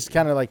 Just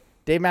kind of like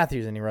Dave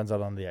Matthews, and he runs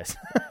out on the ice.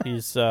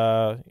 He's,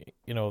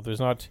 it's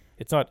not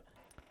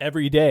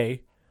every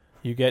day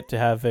you get to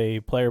have a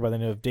player by the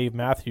name of Dave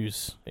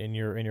Matthews in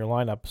your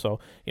lineup. So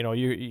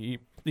you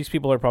these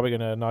people are probably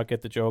going to not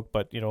get the joke,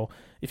 but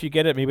if you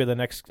get it, maybe at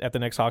the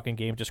next hockey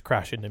game, just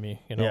crash into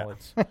me.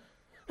 It's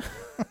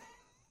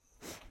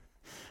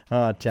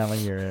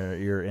channeling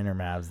your inner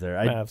Mavs there.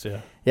 Mavs, yeah.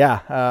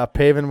 Yeah,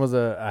 Pavin was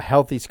a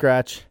healthy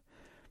scratch.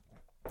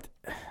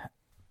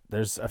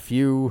 There's a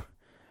few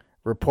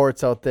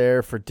reports out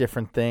there for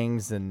different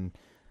things, and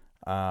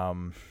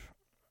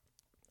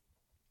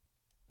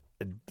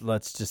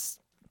let's just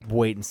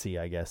wait and see,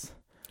 I guess.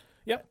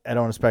 Yep. I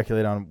don't want to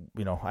speculate on,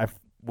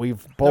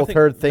 we've both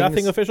heard things.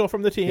 Nothing official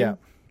from the team, yeah,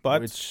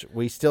 but which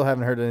we still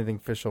haven't heard anything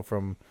official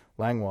from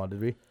Langlois, did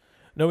we?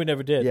 No, we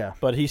never did. Yeah.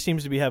 But he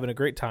seems to be having a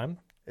great time.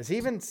 Is he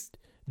even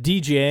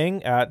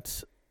DJing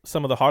at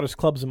some of the hottest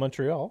clubs in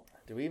Montreal?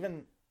 do we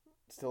even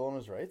still own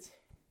his rights?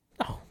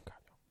 Oh God,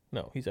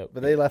 no, he's out.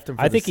 But they left him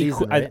for I the think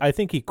season, he right? I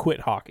think he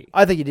quit hockey.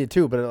 I think he did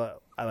too, but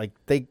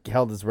they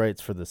held his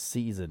rights for the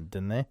season,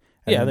 didn't they?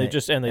 And Yeah, then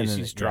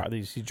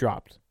he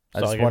dropped. I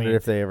just wondered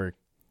if they ever.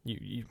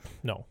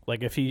 No,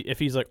 like if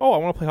he's like, oh, I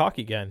want to play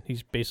hockey again,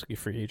 he's basically a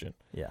free agent.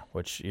 Yeah,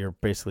 which you're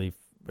basically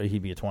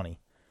he'd be a 20.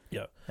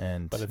 Yeah,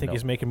 but I think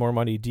he's making more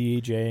money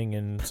DJing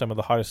in some of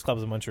the hottest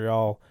clubs in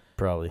Montreal,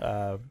 probably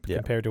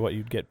compared to what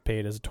you'd get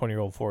paid as a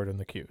 20-year-old forward in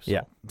the queue. So.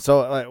 Yeah,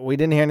 so we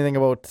didn't hear anything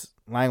about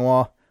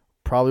Langlois.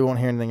 Probably won't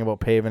hear anything about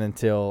Pavin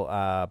until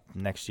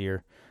next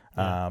year.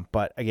 Yeah.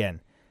 But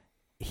again,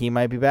 he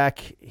might be back.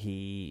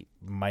 He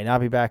might not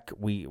be back.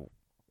 We're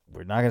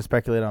not going to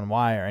speculate on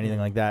why or anything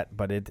like that.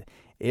 But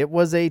it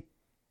was a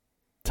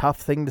tough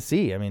thing to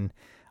see. I mean,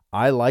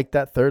 I like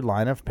that third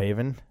line of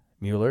Pavin,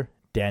 Mueller,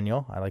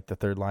 Daniel. I like the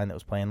third line that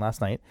was playing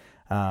last night.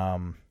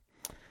 The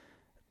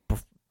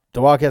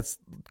Wildcats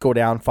go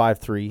down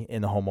 5-3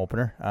 in the home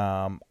opener.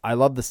 I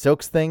love the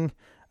Silks thing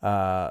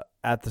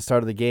at the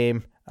start of the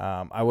game.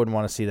 I wouldn't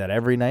want to see that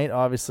every night,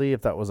 obviously.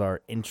 If that was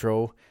our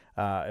intro,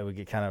 it would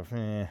get kind of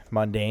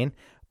mundane.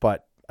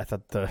 But I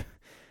thought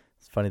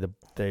it's funny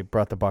they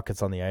brought the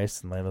buckets on the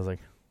ice, and Layla's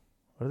like,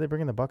 what are they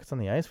bringing the buckets on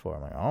the ice for?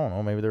 I'm like, I don't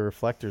know. Maybe they're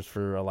reflectors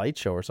for a light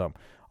show or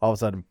something. All of a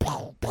sudden,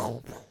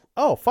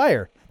 oh,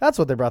 fire. That's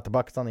what they brought the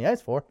buckets on the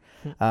ice for.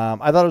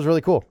 I thought it was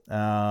really cool.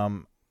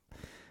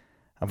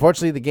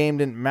 Unfortunately, the game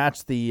didn't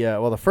match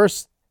the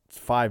first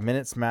 5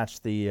 minutes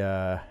matched the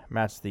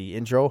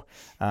intro.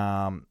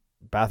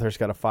 Bathurst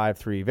got a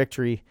 5-3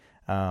 victory.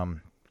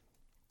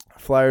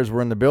 Flyers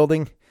were in the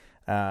building,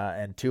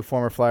 and two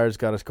former Flyers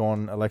got us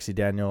going, Alexi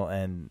Daniel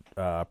and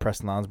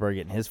Preston Lonsberg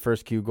getting his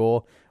first Q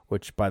goal,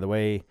 which, by the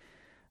way,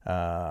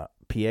 PA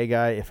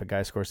guy, if a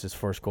guy scores his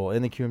first goal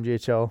in the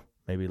QMJHL,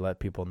 maybe let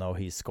people know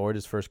he's scored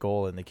his first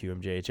goal in the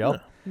QMJHL. Yeah,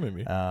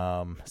 maybe.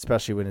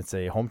 Especially when it's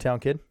a hometown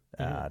kid.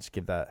 Just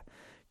give that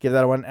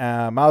a one.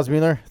 Miles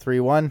Mueller,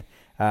 3-1,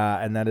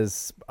 and that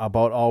is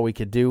about all we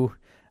could do.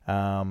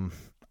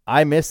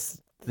 I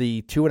missed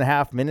the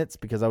 2.5 minutes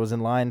because I was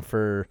in line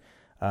for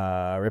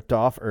ripped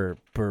off or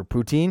for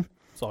poutine.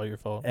 It's all your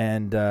fault.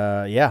 And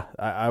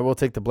I will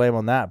take the blame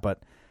on that.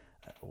 But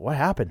what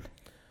happened?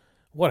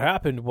 What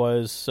happened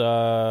was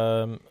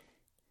the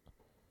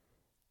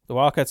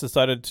Wildcats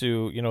decided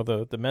to,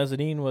 the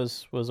mezzanine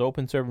was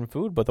open serving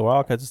food, but the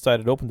Wildcats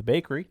decided to open the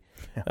bakery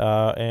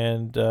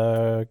and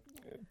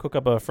cook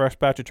up a fresh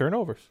batch of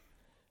turnovers.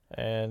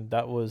 And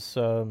that was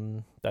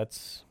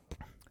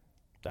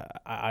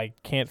I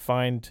can't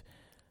find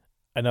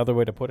another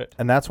way to put it.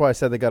 And that's why I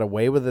said they got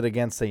away with it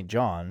against St.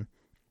 John.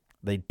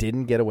 They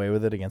didn't get away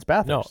with it against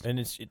Bathurst. No,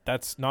 and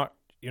that's not,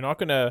 you're not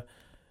going to,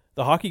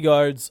 the hockey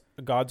gods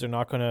are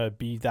not going to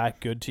be that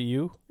good to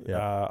you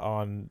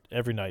on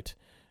every night.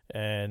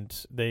 And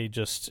they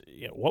just,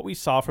 what we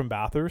saw from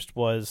Bathurst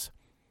was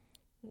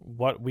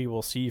what we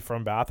will see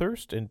from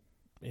Bathurst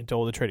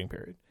until the trading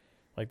period.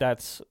 Like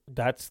that's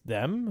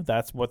them.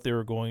 That's what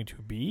they're going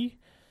to be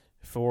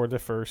for the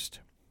first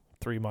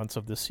 3 months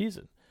of this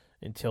season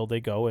until they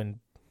go and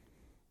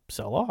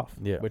sell off.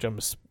 Yeah, which I'm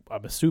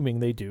assuming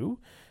they do,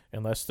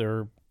 unless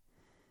they're.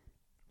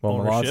 Well,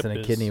 Melanson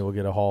and Kidney will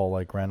get a haul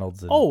like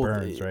Reynolds and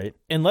Burns, right?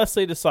 Unless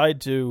they decide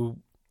to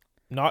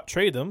not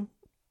trade them,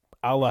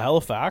 a la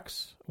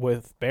Halifax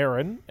with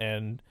Barron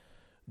and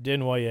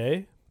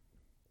Desnoyers,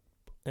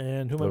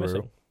 and who am I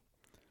missing?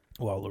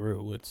 Well,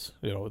 LaRue. It's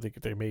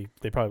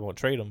they probably won't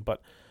trade him,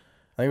 but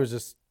I think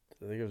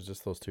it was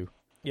just those two.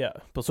 Yeah,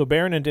 but so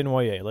Barron and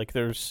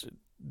Desnoyers,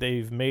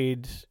 they've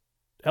made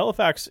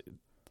Halifax.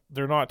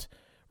 They're not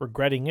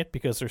regretting it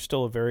because they're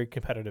still a very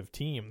competitive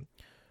team.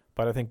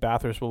 But I think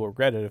Bathurst will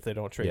regret it if they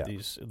don't trade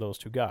those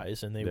two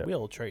guys, and they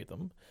will trade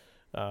them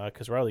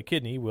because Riley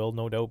Kidney will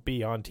no doubt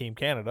be on Team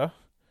Canada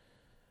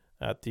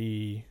at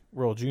the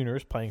World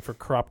Juniors playing for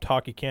Corrupt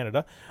Hockey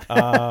Canada,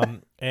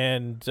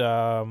 and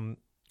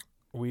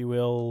we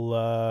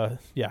will.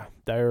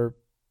 They're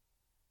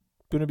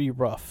going to be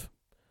rough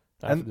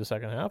after the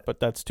second half, but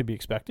that's to be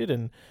expected.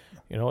 And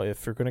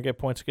if you're going to get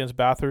points against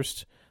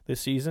Bathurst this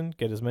season,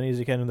 get as many as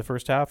you can in the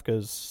first half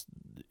because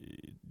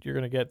you're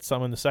going to get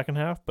some in the second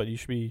half, but you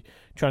should be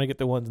trying to get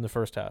the ones in the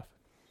first half.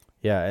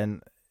 Yeah,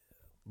 and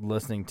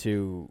listening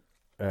to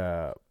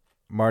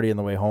Marty on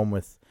the way home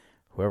with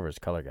whoever his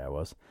color guy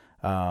was.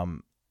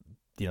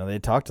 They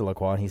talked to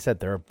Lacroix, and he said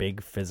they're a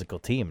big physical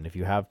team. And if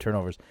you have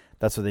turnovers,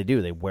 that's what they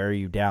do. They wear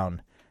you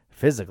down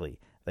physically.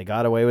 They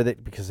got away with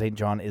it because St.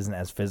 John isn't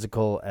as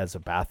physical as a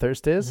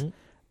Bathurst is. Mm-hmm.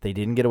 They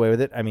didn't get away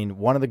with it. I mean,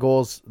 one of the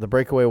goals, the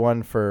breakaway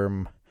one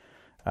from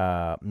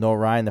Noah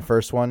Ryan, the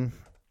first one,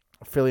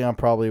 Filion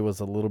probably was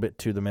a little bit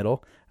to the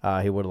middle.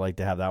 He would have liked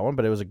to have that one,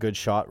 but it was a good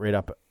shot right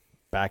up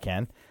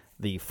backhand.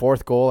 The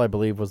fourth goal, I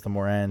believe, was the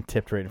Moran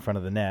tipped right in front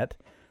of the net.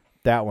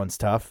 That one's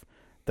tough.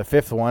 The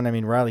fifth one, I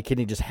mean, Riley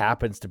Kidney just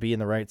happens to be in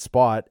the right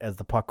spot as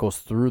the puck goes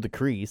through the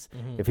crease.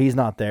 Mm-hmm. If he's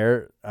not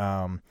there,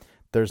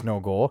 there's no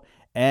goal.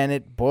 And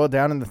it boiled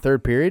down in the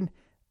third period.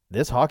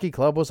 This hockey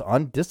club was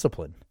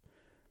undisciplined.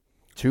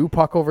 2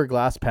 puck over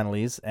glass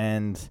penalties,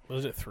 and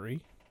was it 3?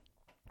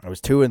 It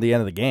was 2 at the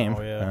end of the game.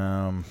 Oh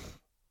yeah.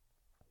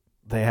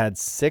 They had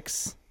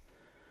 6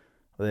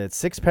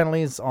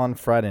 penalties on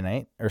Friday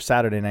night or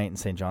Saturday night in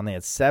St. John. They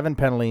had 7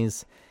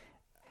 penalties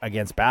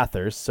against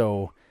Bathurst.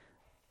 So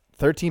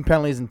 13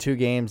 penalties in 2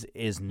 games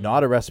is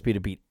not a recipe to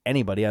beat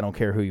anybody. I don't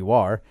care who you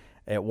are.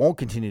 It won't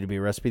continue to be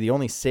a recipe. The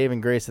only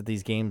saving grace that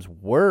these games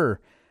were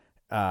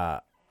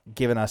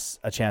giving us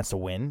a chance to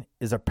win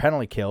is a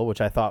penalty kill,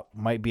 which I thought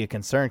might be a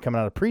concern coming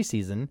out of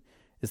preseason,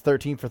 is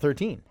 13 for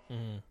 13.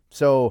 Mm-hmm.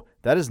 So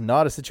that is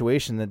not a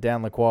situation that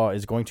Dan Lacroix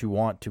is going to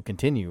want to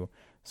continue.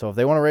 So if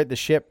they want to right the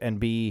ship and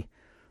be,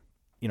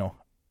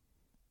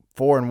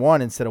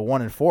 4-1 instead of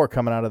 1-4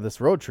 coming out of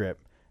this road trip,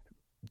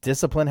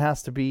 discipline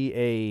has to be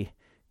a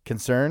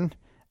concern.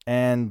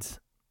 And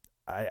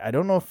I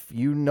don't know if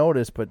you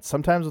noticed, but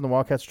sometimes when the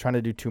Wildcats are trying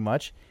to do too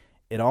much,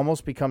 it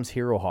almost becomes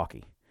hero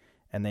hockey.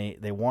 And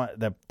they want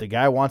the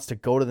guy wants to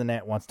go to the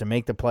net, wants to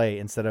make the play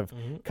instead of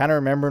kind of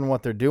remembering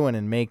what they're doing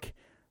and make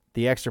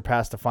the extra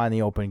pass to find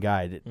the open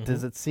guy.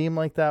 Does it seem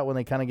like that when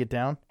they kind of get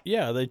down?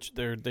 Yeah, they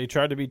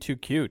try to be too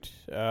cute.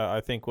 I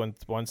think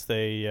once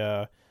they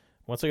got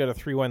a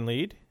 3-1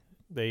 lead,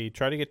 they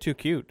try to get too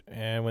cute,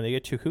 and when they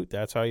get too cute,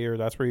 that's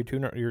where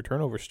your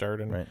turnovers start.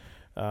 And right.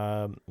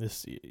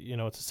 It's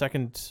a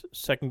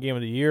second game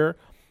of the year.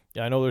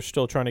 I know they're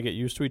still trying to get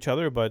used to each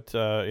other, but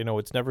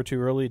it's never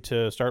too early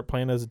to start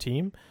playing as a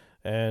team,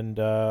 and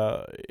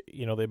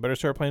they better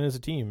start playing as a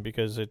team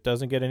because it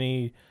doesn't get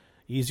any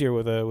easier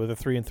with a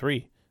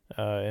 3-3,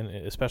 and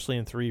especially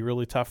in 3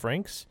 really tough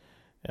rinks.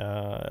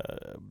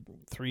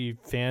 3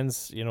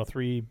 fans,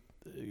 3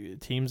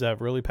 teams that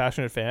have really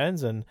passionate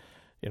fans, and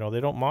they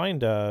don't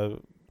mind.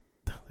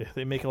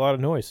 They make a lot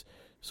of noise,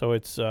 so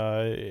it's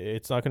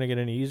not going to get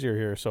any easier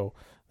here. So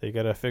they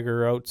got to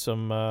figure out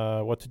some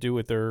what to do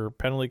with their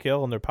penalty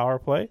kill and their power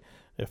play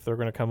if they're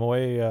going to come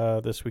away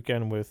this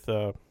weekend with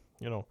 3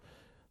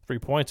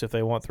 points. If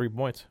they want 3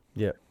 points,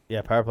 yeah.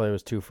 Power play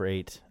was 2 for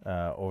 8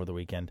 over the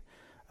weekend.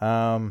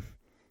 A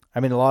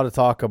lot of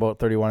talk about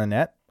 31 in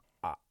net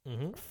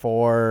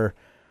for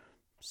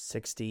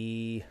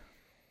 60,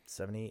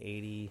 70,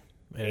 80,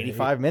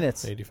 85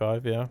 minutes.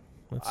 85, yeah.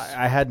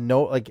 I had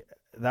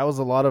that was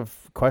a lot of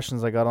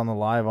questions I got on the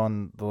live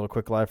on the little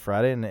quick live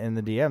Friday and in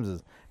the DMs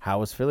is how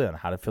was Filion?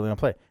 How did Filion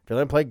play?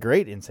 Filion played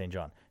great in St.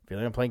 John.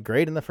 Filion played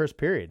great in the first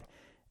period.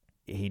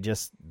 He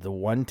just, the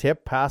one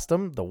tip past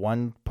him, the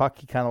one puck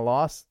he kind of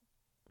lost,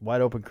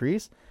 wide open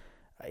crease.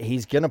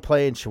 He's going to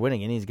play in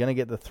Shawinigan. He's going to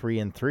get the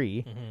 3-3.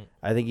 Mm-hmm.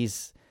 I think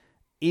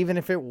even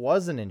if it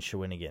wasn't in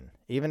Shawinigan,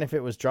 even if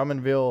it was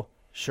Drummondville,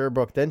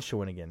 Sherbrooke, then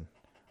Shawinigan,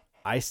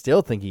 I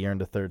still think he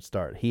earned a 3rd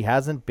start. He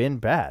hasn't been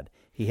bad.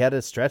 He had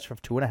a stretch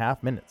of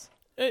 2.5 minutes.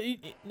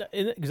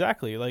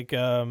 Exactly.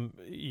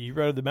 You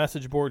read the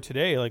message board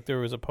today. There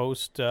was a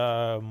post,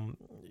 from,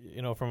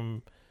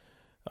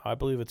 I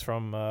believe it's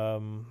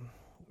from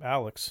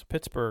Alex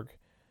Pittsburgh,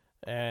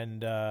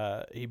 and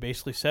he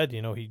basically said,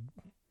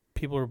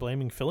 people are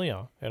blaming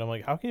Filion, and I'm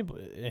like, how can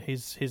you?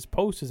 His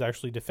post is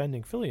actually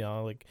defending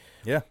Filion.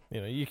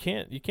 You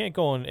can't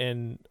go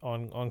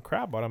on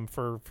crap on him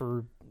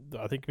for.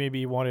 I think maybe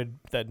he wanted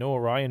that Noah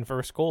Ryan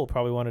first goal,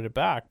 probably wanted it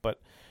back,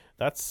 but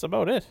that's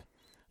about it.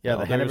 Yeah,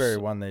 the Henneberry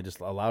one, they just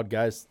allowed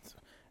guys.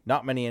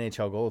 Not many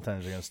NHL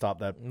goaltenders are going to stop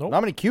that. Nope. Not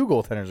many Q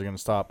goaltenders are going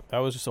to stop. That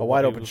was just a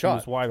wide open shot. It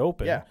was wide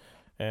open. Yeah,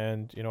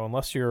 and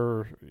unless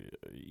you're,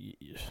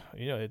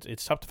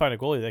 it's tough to find a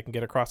goalie that can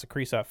get across the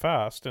crease that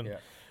fast. And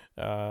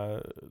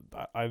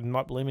I'm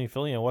not blaming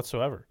Filion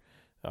whatsoever.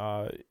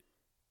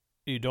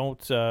 You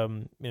don't,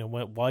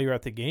 while you're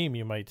at the game,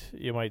 you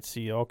might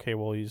see, okay,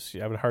 well, he's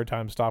having a hard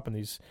time stopping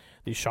these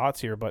shots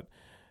here, but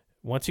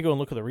once you go and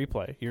look at the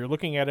replay, you're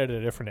looking at it at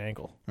a different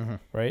angle,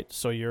 right?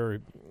 So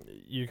you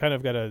kind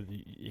of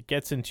it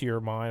gets into your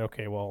mind,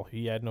 okay, well,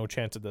 he had no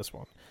chance at this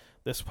one.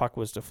 This puck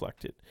was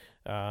deflected.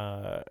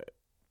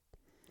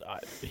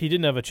 He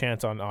didn't have a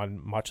chance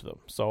on much of them.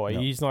 So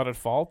he's not at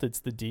fault. It's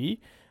the D,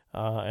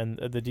 and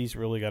the D's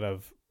really got to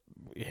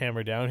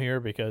hammer down here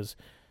because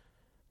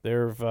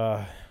they've,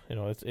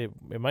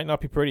 it might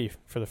not be pretty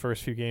for the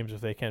first few games if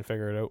they can't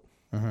figure it out.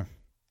 Mm-hmm.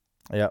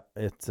 Yeah,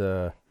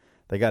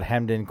 they got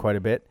hemmed in quite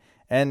a bit.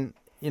 And,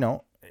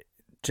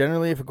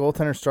 generally if a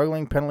goaltender's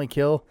struggling, penalty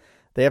kill,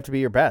 they have to be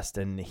your best,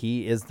 and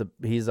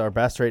he's our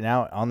best right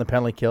now on the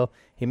penalty kill.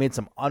 He made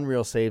some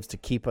unreal saves to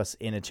keep us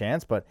in a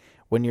chance, but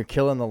when you're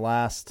killing they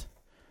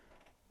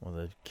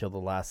killed the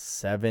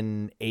last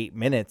 7-8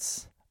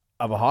 minutes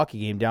of a hockey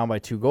game down by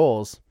 2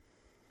 goals.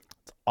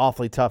 It's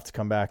awfully tough to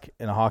come back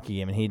in a hockey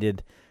game, and he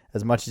did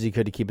as much as he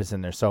could to keep us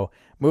in there. So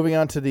moving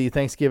on to the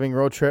Thanksgiving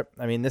road trip.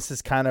 I mean, this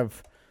is kind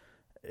of,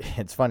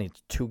 it's funny,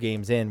 it's 2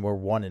 games in, we're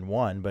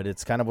 1-1, but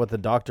it's kind of what the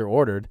doctor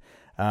ordered.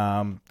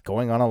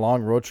 Going on a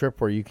long road trip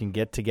where you can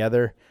get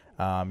together.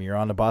 You're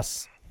on the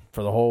bus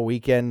for the whole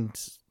weekend,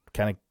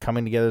 kind of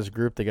coming together as a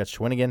group. They got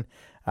Shawinigan,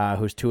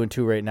 who's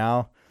 2-2 right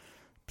now.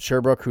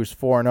 Sherbrooke, who's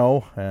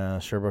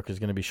 4-0. Sherbrooke is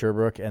going to be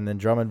Sherbrooke. And then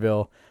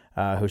Drummondville,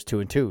 who's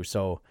 2-2.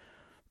 So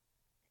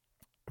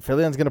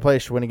Phillyon's going to play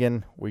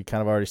Shawinigan. We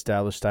kind of already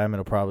established time.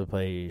 It'll probably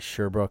play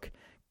Sherbrooke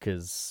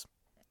because,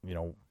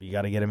 you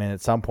got to get him in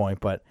at some point.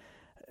 But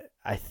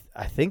I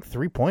think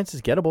 3 points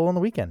is gettable on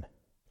the weekend.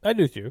 I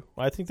do too.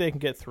 I think they can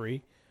get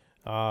 3.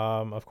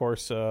 Of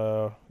course,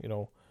 sniper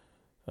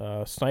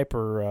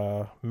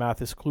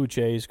Mathis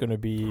Kluche is going to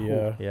be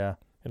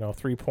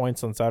 3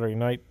 points on Saturday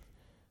night.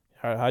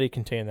 How do you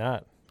contain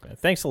that?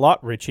 Thanks a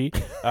lot, Richie.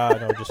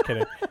 No, just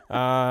kidding.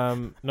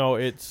 No,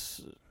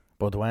 it's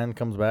Baudouin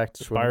comes back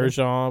to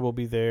Barjan will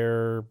be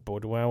there.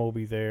 Baudouin will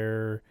be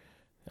there.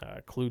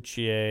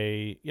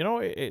 Cloutier.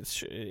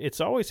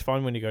 It's always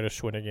fun when you go to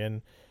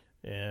Shawinigan,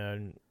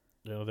 and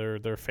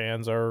their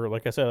fans are,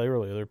 like I said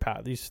earlier,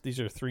 these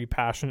are 3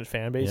 passionate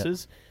fan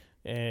bases,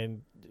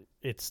 and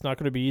it's not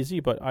going to be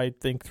easy. But I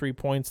think 3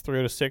 points, 3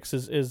 out of 6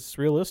 is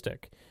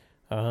realistic.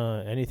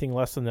 Anything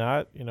less than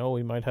that,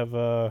 we might have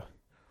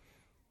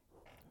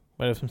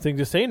some things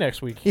to say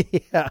next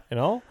week. Yeah.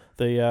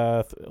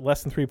 The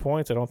less than 3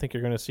 points, I don't think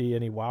you're going to see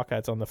any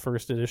Wildcats on the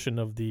first edition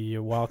of the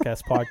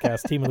Wildcats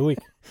podcast Team of the Week.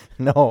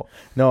 No,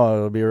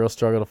 it'll be a real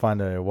struggle to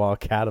find a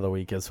Wildcat of the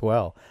Week as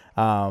well.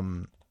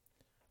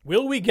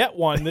 Will we get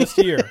one this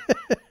year?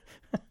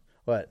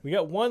 What? We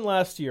got one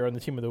last year on the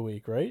Team of the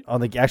Week, right?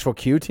 On the actual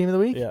Q Team of the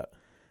Week? Yeah.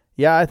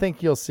 Yeah, I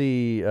think you'll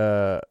see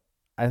at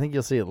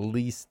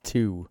least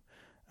 2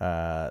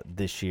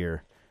 this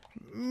year.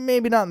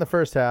 Maybe not in the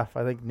first half.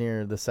 I think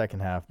near the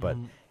second half. But,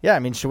 yeah, I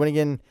mean,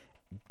 Shawinigan,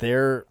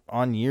 they're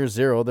on year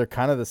 0. They're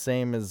kind of the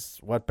same as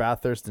what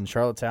Bathurst and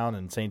Charlottetown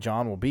and St.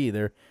 John will be.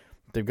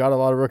 They've got a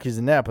lot of rookies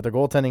in net, but their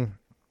goaltending,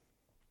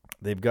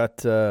 they've got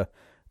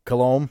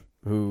Colombe,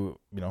 who,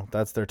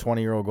 that's their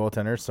 20-year-old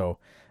goaltender. So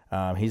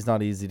he's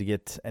not easy to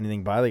get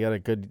anything by. They got a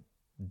good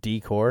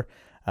D-core.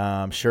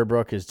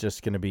 Sherbrooke is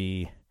just going to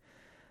be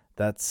 –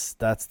 that's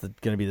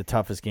going to be the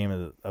toughest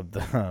game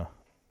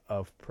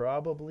of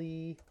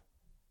probably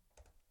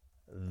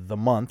the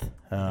month.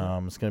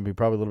 It's going to be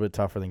probably a little bit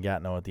tougher than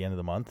Gatineau at the end of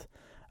the month.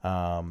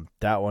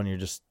 That one you're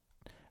just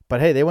 – but,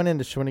 hey, they went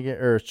into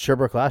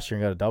Sherbrooke last year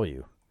and got a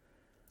W,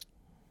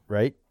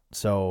 right?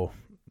 So,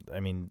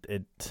 I mean,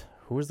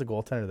 who was the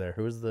goaltender there?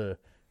 Who was the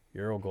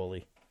Euro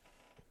goalie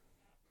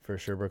for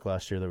Sherbrooke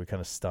last year that we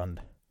kind of stunned?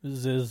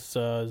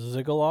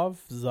 Zigalov?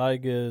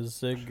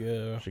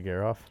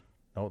 Shigarov?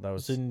 No, that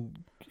was...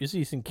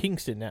 He's in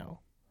Kingston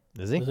now.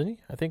 Is he? Isn't he?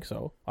 I think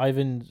so.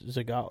 Ivan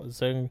Shigalov.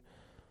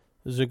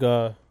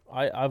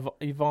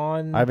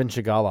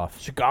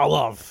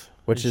 Shigalov.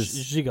 Which is...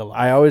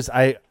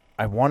 Shigalov.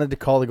 I wanted to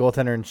call the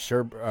goaltender in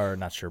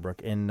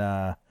Sherbrooke, in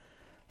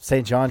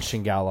St. John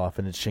Shingalov,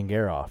 and it's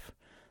Shingarov.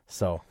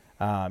 So,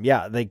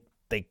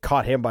 they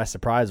caught him by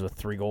surprise with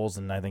 3 goals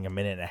in, I think, a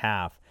minute and a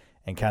half,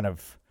 and kind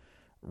of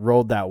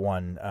rode that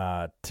one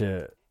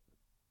to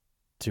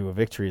a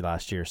victory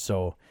last year.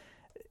 So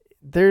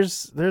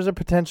there's a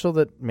potential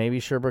that maybe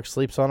Sherbrooke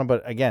sleeps on him,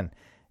 but again,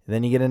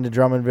 then you get into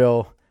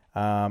Drummondville,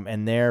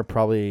 and they're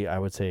probably, I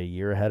would say, a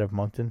year ahead of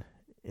Moncton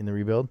in the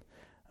rebuild.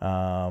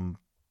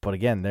 But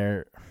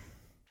again,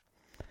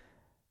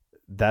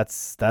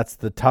 that's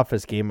the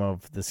toughest game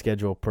of the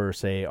schedule per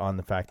se, on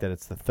the fact that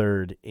it's the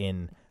 3rd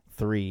in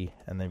 3,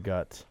 and they've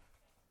got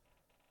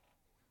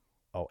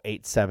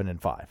 8, 7,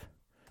 and 5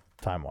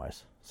 time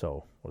wise.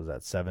 So what is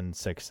that? 7,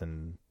 6,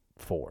 and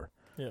 4.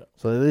 Yeah.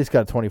 So they at least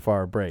got a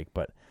 24-hour break,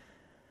 but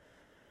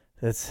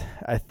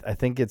I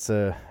think it's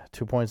 2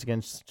 points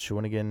against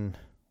Shawinigan,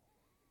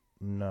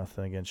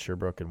 nothing against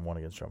Sherbrooke, and 1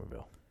 against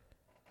Drummondville.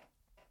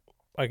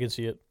 I can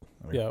see it.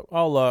 Yeah,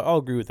 I'll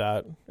agree with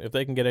that. If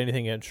they can get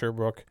anything at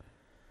Sherbrooke,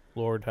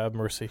 Lord have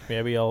mercy.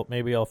 Maybe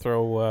I'll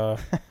throw.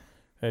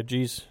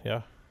 Geez,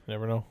 yeah,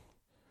 never know.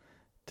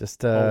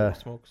 Just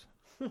smokes.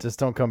 Just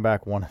don't come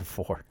back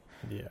 1-4.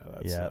 Yeah,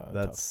 that's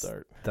that's tough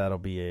start. That'll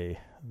be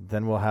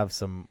then we'll have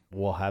some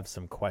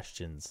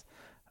questions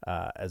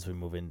as we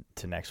move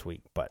into next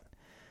week. But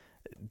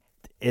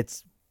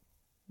it's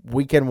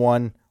weekend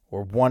 1.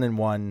 We're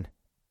 1-1.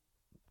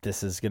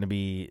 This is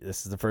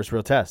the first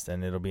real test,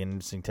 and it'll be an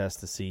interesting test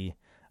to see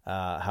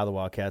how the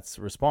Wildcats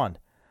respond.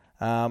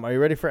 Are you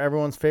ready for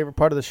everyone's favorite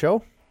part of the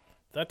show?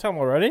 That time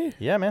already?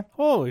 Yeah, man.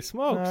 Holy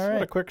smokes. All right.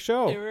 What a quick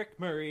show. Eric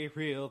Murray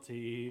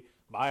Realty.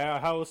 Buy a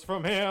house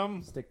from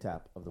him. Stick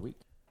tap of the week.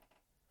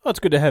 Oh, it's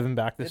good to have him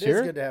back this It year.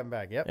 is good to have him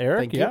back. Yep. Eric,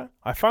 Thank yeah. you.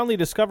 I finally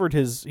discovered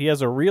he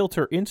has a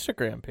realtor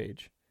Instagram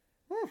page.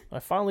 I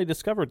finally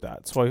discovered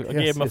that. So I gave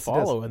him a yes, he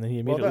follow, does. and then he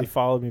Well immediately done.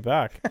 followed me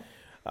back.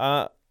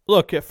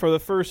 Look, for the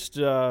first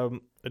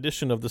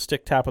edition of the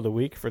Stick Tap of the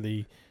Week for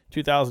the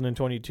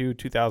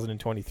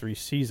 2022-2023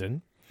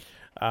 season,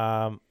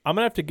 I'm going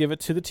to have to give it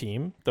to the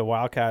team, the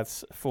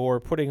Wildcats, for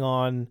putting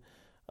on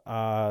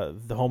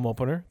the home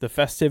opener, the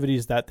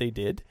festivities that they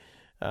did.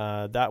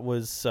 That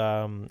was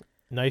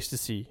nice to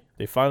see.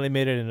 They finally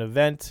made it an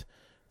event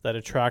that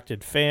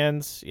attracted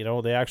fans. You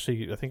know, they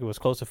actually, I think it was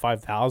close to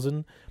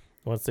 5,000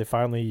 once they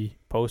finally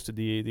posted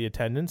the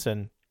attendance.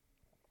 And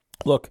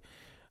look,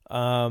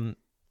 the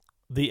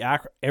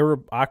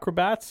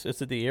acrobats,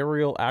 is it the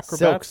aerial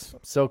acrobats?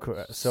 Silk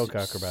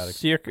acrobatics.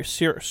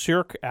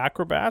 Cirque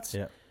acrobats?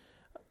 Yeah.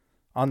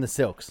 On the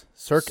silks.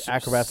 Cirque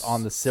acrobats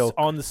on the silk.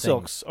 On the things.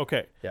 silks.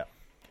 Okay. Yeah.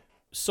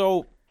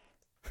 So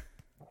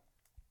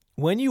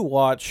when you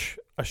watch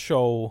a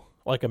show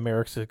like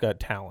America's Got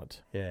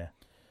Talent, Yeah.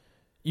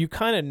 you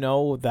kind of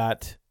know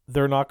that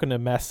they're not going to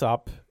mess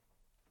up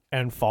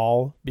and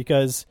fall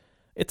because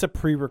it's a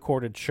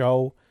pre-recorded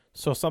show.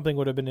 So something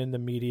would have been in the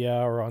media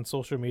or on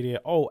social media.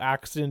 Oh,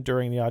 accident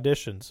during the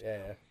auditions.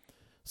 Yeah.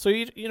 So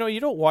you know you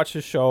don't watch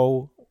the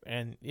show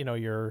and you know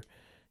you're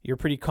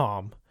pretty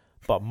calm.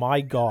 But my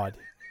God,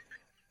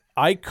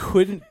 I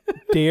couldn't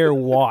dare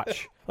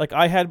watch. Like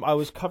I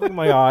was covering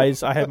my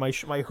eyes. I had my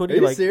hoodie. Are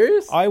you like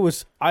serious? I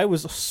was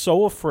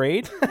so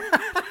afraid.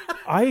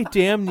 I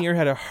damn near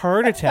had a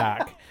heart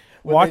attack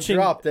When watching.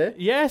 they dropped it?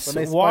 Yes, When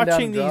they spun down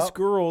watching and these dropped?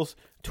 girls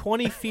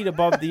 20 feet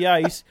above the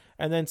ice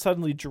and then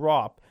suddenly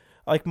drop.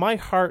 Like my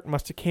heart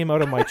must have came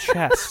out of my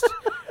chest.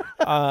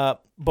 But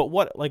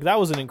what? Like that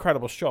was an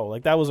incredible show.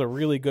 Like that was a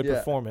really good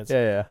performance.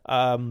 Yeah.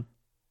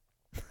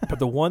 But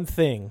the one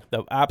thing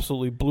that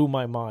absolutely blew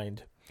my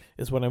mind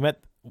is when I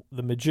met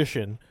the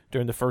magician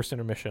during the first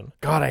intermission.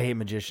 God, I hate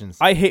magicians.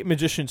 I hate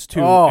magicians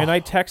too. Oh. And I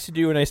texted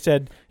you and I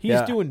said, he's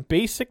Yeah. doing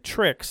basic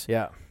tricks,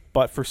 Yeah.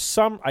 but for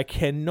some, I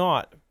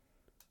cannot,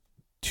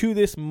 to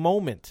this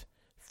moment,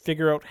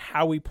 figure out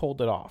how he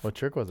pulled it off. What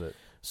trick was it?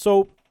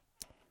 So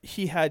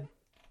he had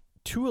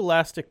two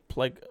elastic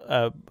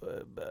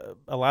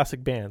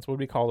bands. What do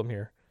we call them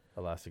here?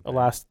 Elastic.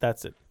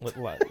 That's it.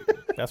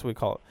 That's what we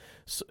call it.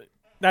 So,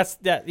 that's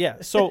that. Yeah.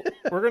 So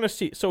we're gonna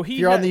see. So he. If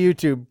you're on the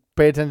YouTube,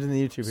 pay attention to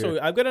the YouTube So here.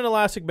 I've got an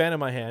elastic band in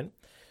my hand.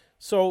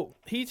 So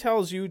he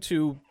tells you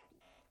to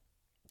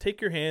take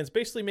your hands,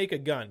 basically make a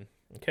gun.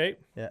 Okay.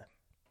 Yeah.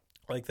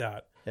 Like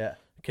that. Yeah.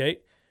 Okay.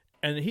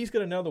 And he's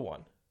got another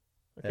one.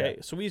 Okay.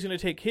 Yeah. So he's gonna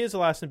take his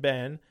elastic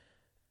band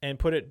and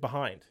put it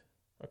behind.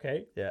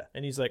 Okay. Yeah.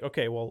 And he's like,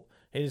 okay, well,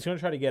 and he's gonna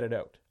try to get it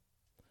out.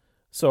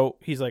 So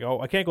he's like, oh,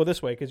 I can't go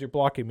this way because you're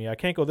blocking me. I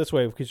can't go this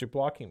way because you're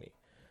blocking me.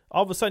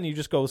 All of a sudden, he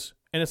just goes,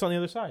 and it's on the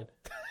other side.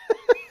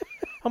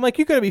 I'm like,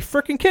 you got to be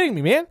freaking kidding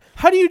me, man.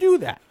 How do you do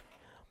that?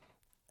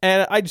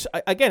 And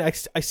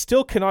I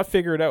still cannot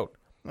figure it out.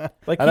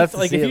 Like, I'd have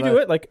to if see you it, do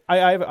it, like,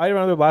 I have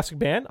another elastic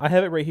band. I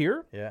have it right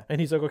here. Yeah. And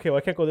he's like, okay, well,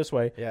 I can't go this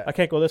way. Yeah. I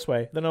can't go this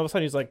way. Then all of a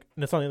sudden, he's like,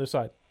 and it's on the other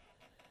side.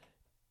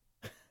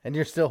 And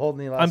you're still holding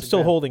the elastic I'm still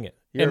band. holding it.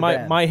 Your And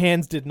band. my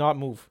hands did not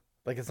move.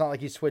 Like, it's not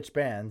like you switched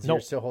bands. Nope.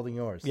 You're still holding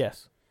yours.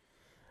 Yes.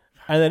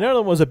 And then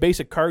another one was a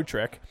basic card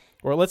trick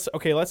where let's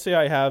say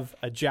I have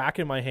a jack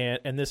in my hand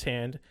and this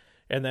hand,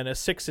 and then a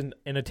 6 and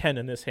a 10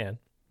 in this hand.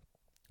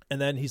 And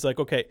then he's like,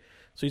 okay,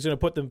 so he's going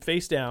to put them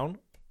face down.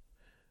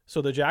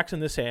 So the jack's in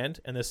this hand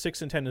and the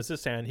 6 and 10 is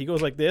this hand. He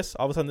goes like this.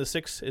 All of a sudden the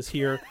 6 is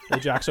here, the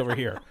jack's over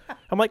here.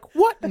 I'm like,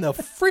 what in the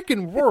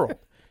freaking world?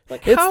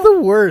 Like, It's how? the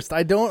worst.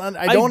 I don't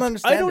understand. I don't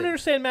it.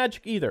 understand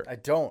magic either. I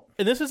don't.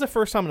 And this is the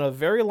first time in a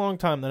very long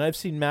time that I've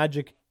seen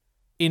magic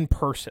in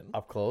person.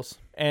 Up close.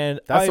 And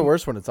That's the I'm-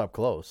 worst when it's up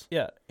close.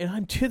 Yeah, and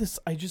I'm to this.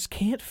 I just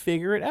can't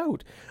figure it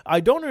out. I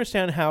don't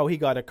understand how he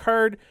got a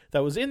card that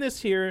was in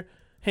this here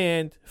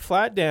hand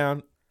flat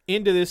down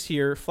into this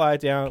here flat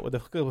down with a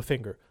hook of a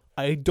finger.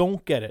 I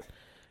don't get it.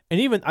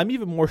 And I'm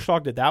even more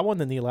shocked at that one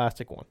than the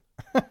elastic one.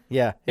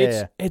 Yeah.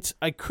 It's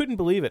I couldn't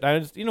believe it. I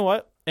just, you know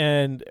what?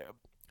 And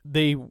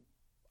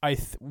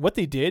what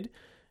they did,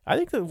 I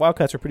think the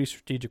Wildcats are pretty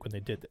strategic when they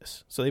did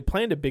this. So they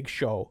planned a big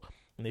show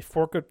and they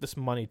forked up this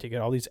money to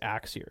get all these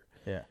acts here.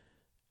 Yeah.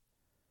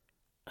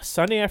 A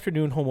Sunday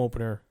afternoon home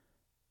opener,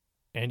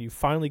 and you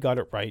finally got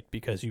it right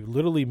because you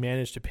literally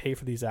managed to pay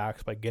for these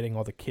acts by getting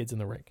all the kids in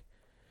the rink.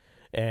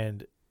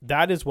 And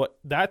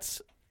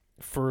that's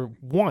for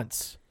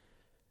once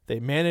they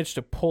managed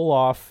to pull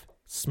off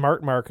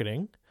smart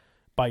marketing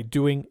by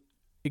doing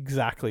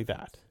exactly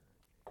that.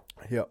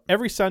 Yep.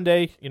 Every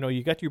Sunday,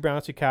 you got your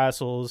bouncy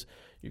castles,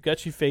 you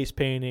got your face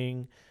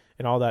painting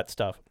and all that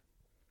stuff.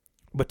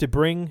 But to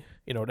bring,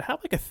 to have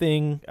like a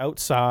thing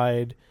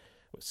outside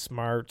with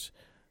smart,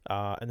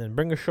 and then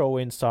bring a show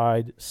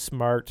inside,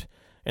 smart,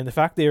 and the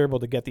fact they were able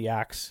to get the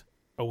acts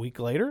a week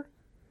later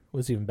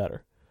was even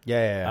better.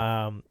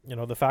 Yeah.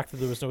 The fact that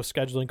there was no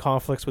scheduling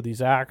conflicts with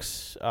these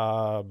acts,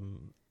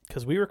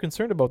 because we were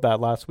concerned about that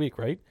last week,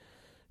 right?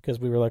 Because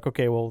we were like,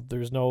 okay, well,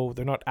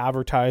 they're not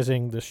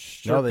advertising the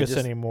circus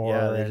anymore.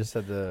 Yeah, they just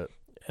said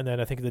And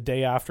then I think the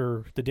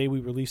day we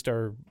released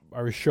our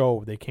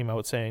show, they came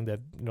out saying that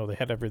they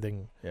had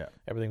everything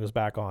was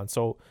back on.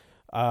 So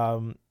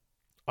I'm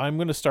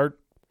going to start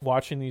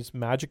watching these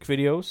Magic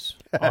videos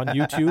on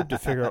YouTube to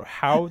figure out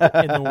how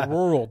in the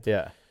world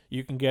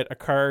you can get a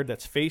card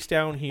that's face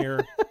down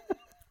here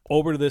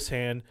over to this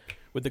hand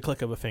with the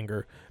click of a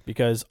finger,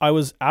 because I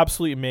was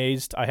absolutely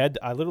amazed.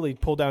 I literally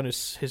pulled down his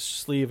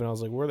sleeve and I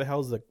was like,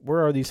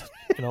 where are these,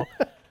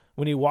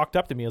 when he walked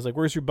up to me, I was like,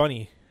 where's your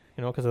bunny?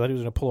 Because I thought he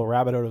was going to pull a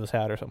rabbit out of his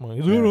hat or something.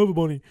 He's like, I don't have a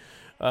bunny.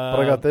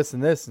 But I got this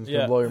and this, and it's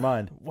going to blow your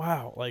mind.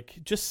 Wow. Like,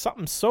 just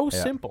something so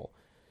simple.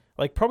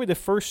 Like, probably the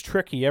first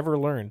trick he ever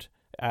learned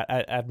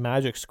at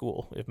Magic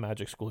School, if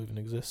Magic School even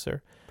exists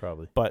there.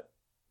 Probably. But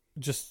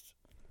just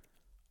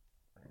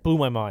blew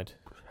my mind.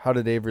 How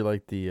did Avery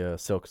like the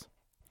silks?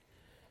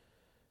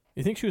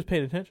 You think she was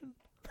paying attention?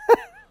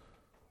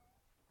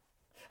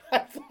 I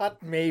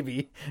thought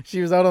maybe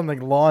she was out on the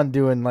lawn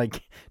doing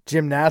like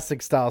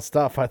gymnastic style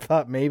stuff. I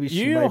thought maybe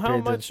she You might know pay how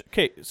attention. much?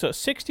 Okay, so a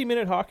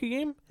 60-minute hockey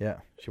game.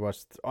 Yeah, she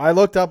watched. I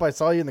looked up. I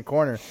saw you in the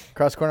corner,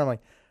 across the corner. I'm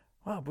like,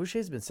 wow,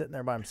 Boucher's been sitting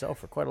there by himself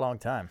for quite a long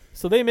time.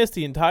 So they missed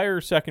the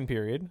entire second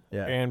period,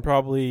 and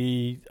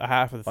probably a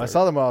half of the third. I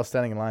saw them while I was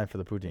standing in line for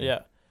the poutine.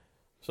 Yeah.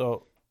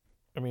 So,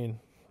 I mean,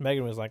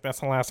 Megan was like,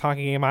 "That's the last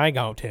hockey game I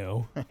go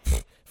to."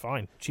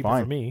 Fine, cheaper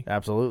for me.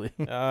 Absolutely.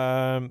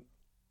 Yeah,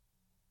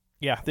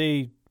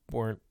 they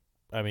weren't.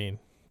 I mean,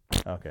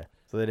 okay,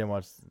 so they didn't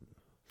watch.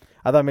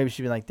 I thought maybe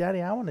she'd be like,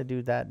 "Daddy, I want to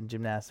do that in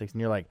gymnastics,"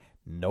 and you're like,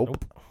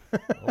 "Nope."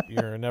 Nope,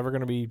 you're never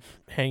going to be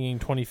hanging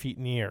 20 feet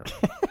in the air.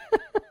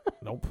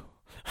 Nope.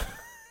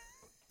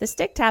 The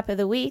Stick Tap of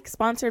the Week,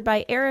 sponsored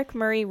by Eric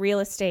Murray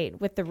Real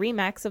Estate with the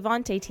RE/MAX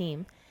Avante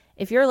team.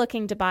 If you're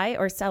looking to buy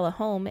or sell a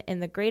home in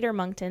the Greater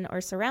Moncton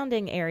or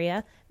surrounding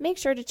area, make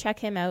sure to check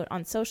him out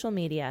on social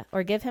media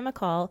or give him a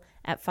call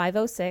at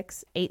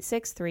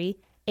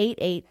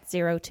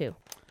 506-863-8802.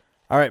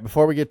 All right,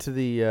 before we get to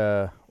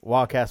the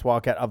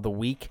Wildcat of the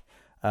Week,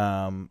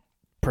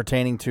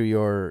 pertaining to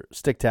your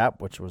stick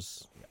tap, which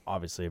was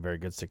obviously a very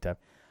good stick tap,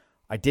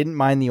 I didn't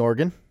mind the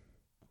organ.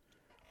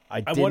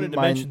 I wanted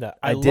to mention that.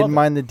 I didn't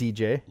mind the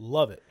DJ.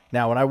 Love it.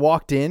 Now, when I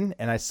walked in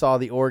and I saw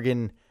the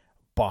organ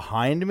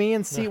behind me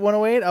in seat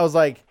 108, I was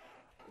like,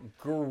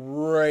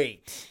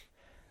 great.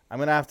 I'm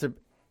going to have to...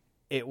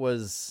 It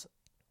was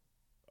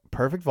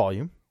perfect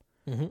volume.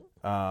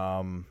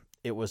 Mm-hmm.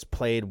 It was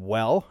played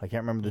well. I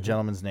can't remember the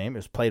gentleman's name. It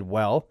was played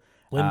well.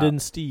 Lyndon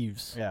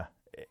Steves. Yeah.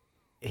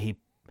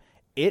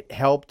 It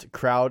helped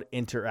crowd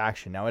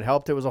interaction. Now, it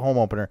helped it was a home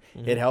opener.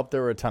 Mm-hmm. It helped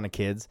there were a ton of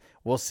kids.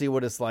 We'll see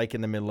what it's like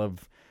in the middle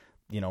of,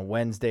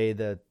 Wednesday,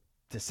 the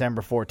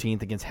December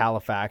 14th against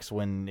Halifax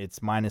when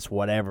it's minus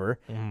whatever.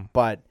 Mm-hmm.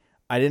 But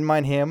I didn't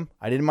mind him.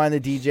 I didn't mind the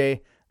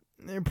DJ.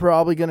 They're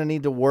probably going to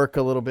need to work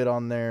a little bit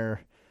on their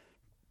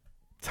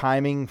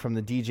timing from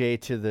the DJ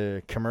to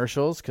the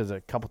commercials because a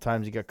couple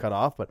times he got cut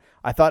off. But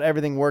I thought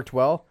everything worked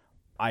well.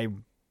 I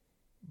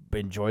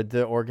enjoyed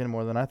the organ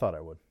more than I thought I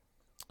would.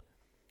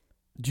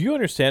 Do you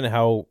understand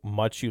how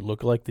much you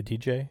look like the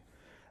DJ?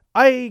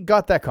 I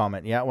got that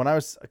comment, yeah.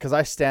 Because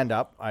I stand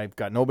up. I've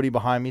got nobody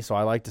behind me, so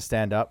I like to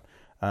stand up.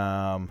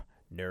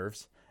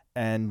 Nerves.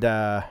 And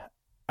I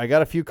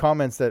got a few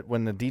comments that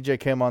when the DJ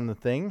came on the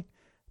thing,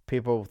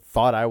 people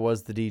thought I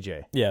was the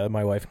DJ. Yeah,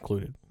 my wife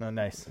included. Oh,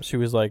 nice. She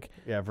was like,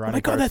 "Yeah,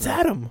 Veronica. Oh my God, that's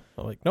Adam."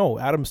 I'm like, "No,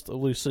 Adam's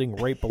still sitting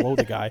right below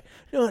the guy."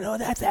 No,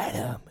 that's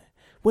Adam.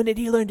 When did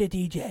he learn to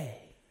DJ?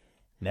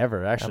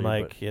 Never, actually.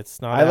 I'm like,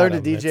 it's not. I learned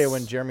Adam, to DJ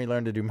when Jeremy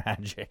learned to do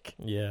magic.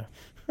 Yeah.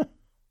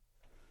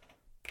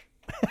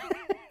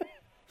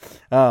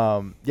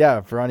 Yeah,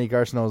 Veronica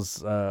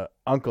Arsenault's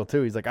uncle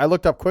too. He's like, I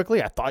looked up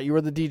quickly. I thought you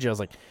were the DJ. I was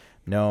like,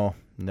 no,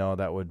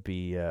 that would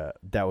be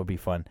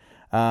fun.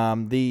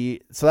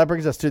 So that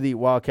brings us to the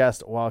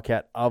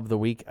Wildcat of the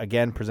Week,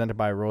 again presented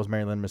by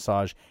Rosemary Lynn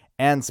Massage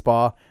and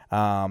Spa.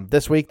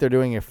 This week they're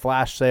doing a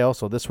flash sale,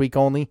 so this week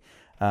only.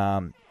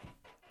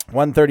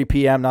 1:30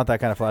 p.m., not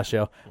that kind of flash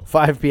sale.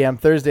 5 p.m.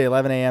 Thursday,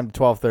 11 a.m. to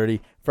 12:30.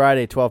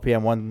 Friday, 12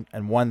 p.m., 1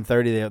 and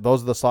 1:30.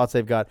 Those are the slots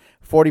they've got.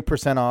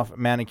 40% off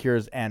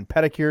manicures and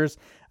pedicures.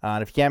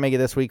 And if you can't make it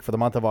this week, for the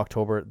month of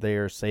October, they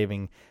are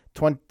saving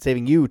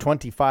you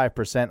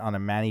 25% on a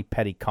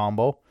mani-pedi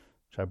combo.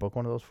 Should I book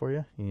one of those for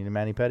you? You need a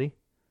mani-pedi?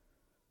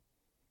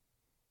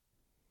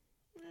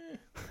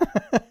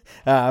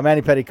 A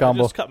mani-pedi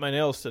combo. I just cut my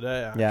nails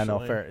today, actually. Yeah, no,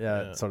 fair.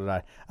 Yeah, so did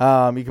I.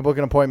 You can book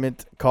an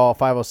appointment. Call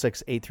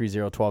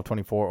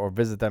 506-830-1224 or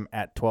visit them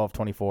at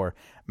 1224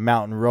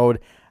 Mountain Road.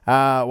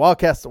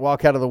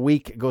 Wildcat of the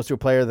Week goes to a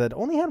player that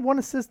only had one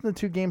assist in the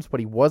two games, but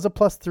he was a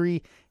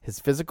 +3. His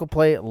physical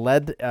play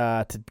led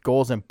to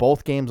goals in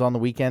both games on the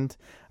weekend.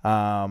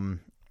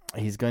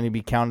 He's going to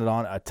be counted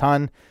on a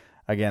ton.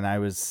 Again, I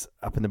was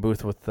up in the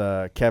booth with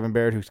Kevin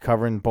Baird, who's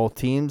covering both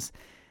teams,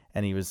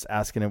 and he was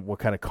asking him what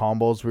kind of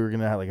combos we were going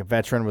to have, like a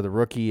veteran with a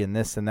rookie and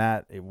this and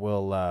that. It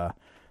will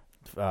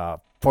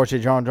Forte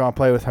John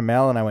play with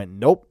Hamel, and I went,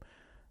 nope.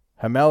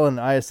 Hamel and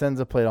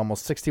Iasenza played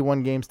almost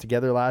 61 games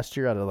together last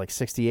year out of like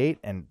 68,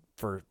 and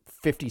for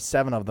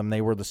 57 of them,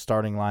 they were the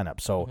starting lineup.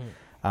 So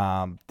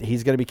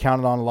He's going to be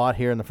counted on a lot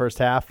here in the first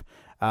half.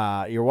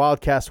 Your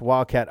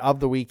Wildcat of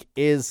the week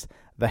is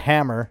the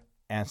Hammer.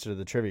 Answer to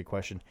the trivia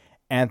question,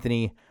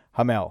 Anthony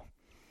Hamel.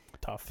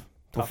 Tough.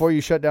 Before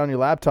you shut down your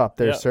laptop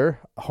there, Yeah. sir,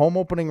 home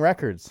opening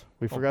records.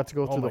 We forgot to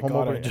go through the home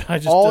opening.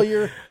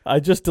 I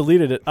just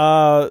deleted it.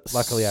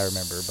 Luckily, I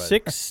remember. But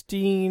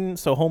 16.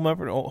 So home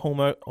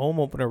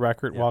opener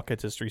record,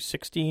 Wildcats history: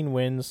 16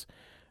 wins,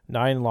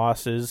 9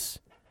 losses,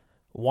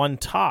 1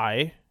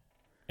 tie,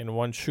 and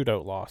 1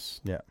 shootout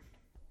loss. yeah,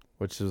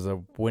 which is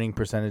a winning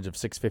percentage of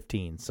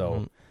 .615.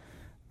 So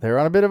they're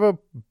on a bit of a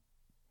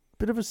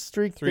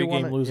streak.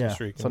 3-game losing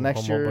streak. So in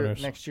next home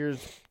openers. year's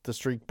the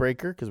streak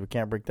breaker because we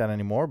can't break that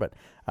anymore. But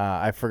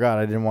I forgot.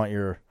 I didn't want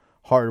your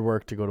hard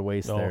work to go to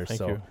waste there. Thank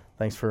so you.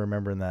 thanks for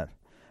remembering that.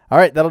 All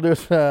right, that'll do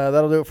it.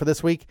 That'll do it for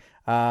this week.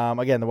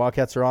 Again, the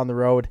Wildcats are on the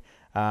road,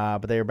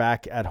 but they are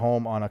back at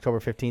home on October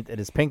 15th. It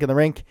is Pink in the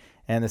Rink,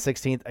 and the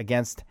 16th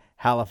against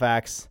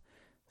Halifax.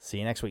 See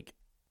you next week.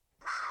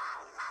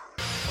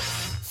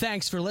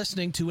 Thanks for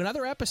listening to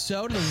another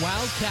episode of the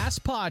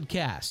Wildcast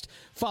Podcast.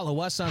 Follow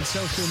us on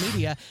social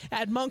media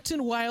at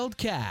Moncton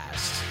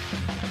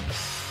Wildcast.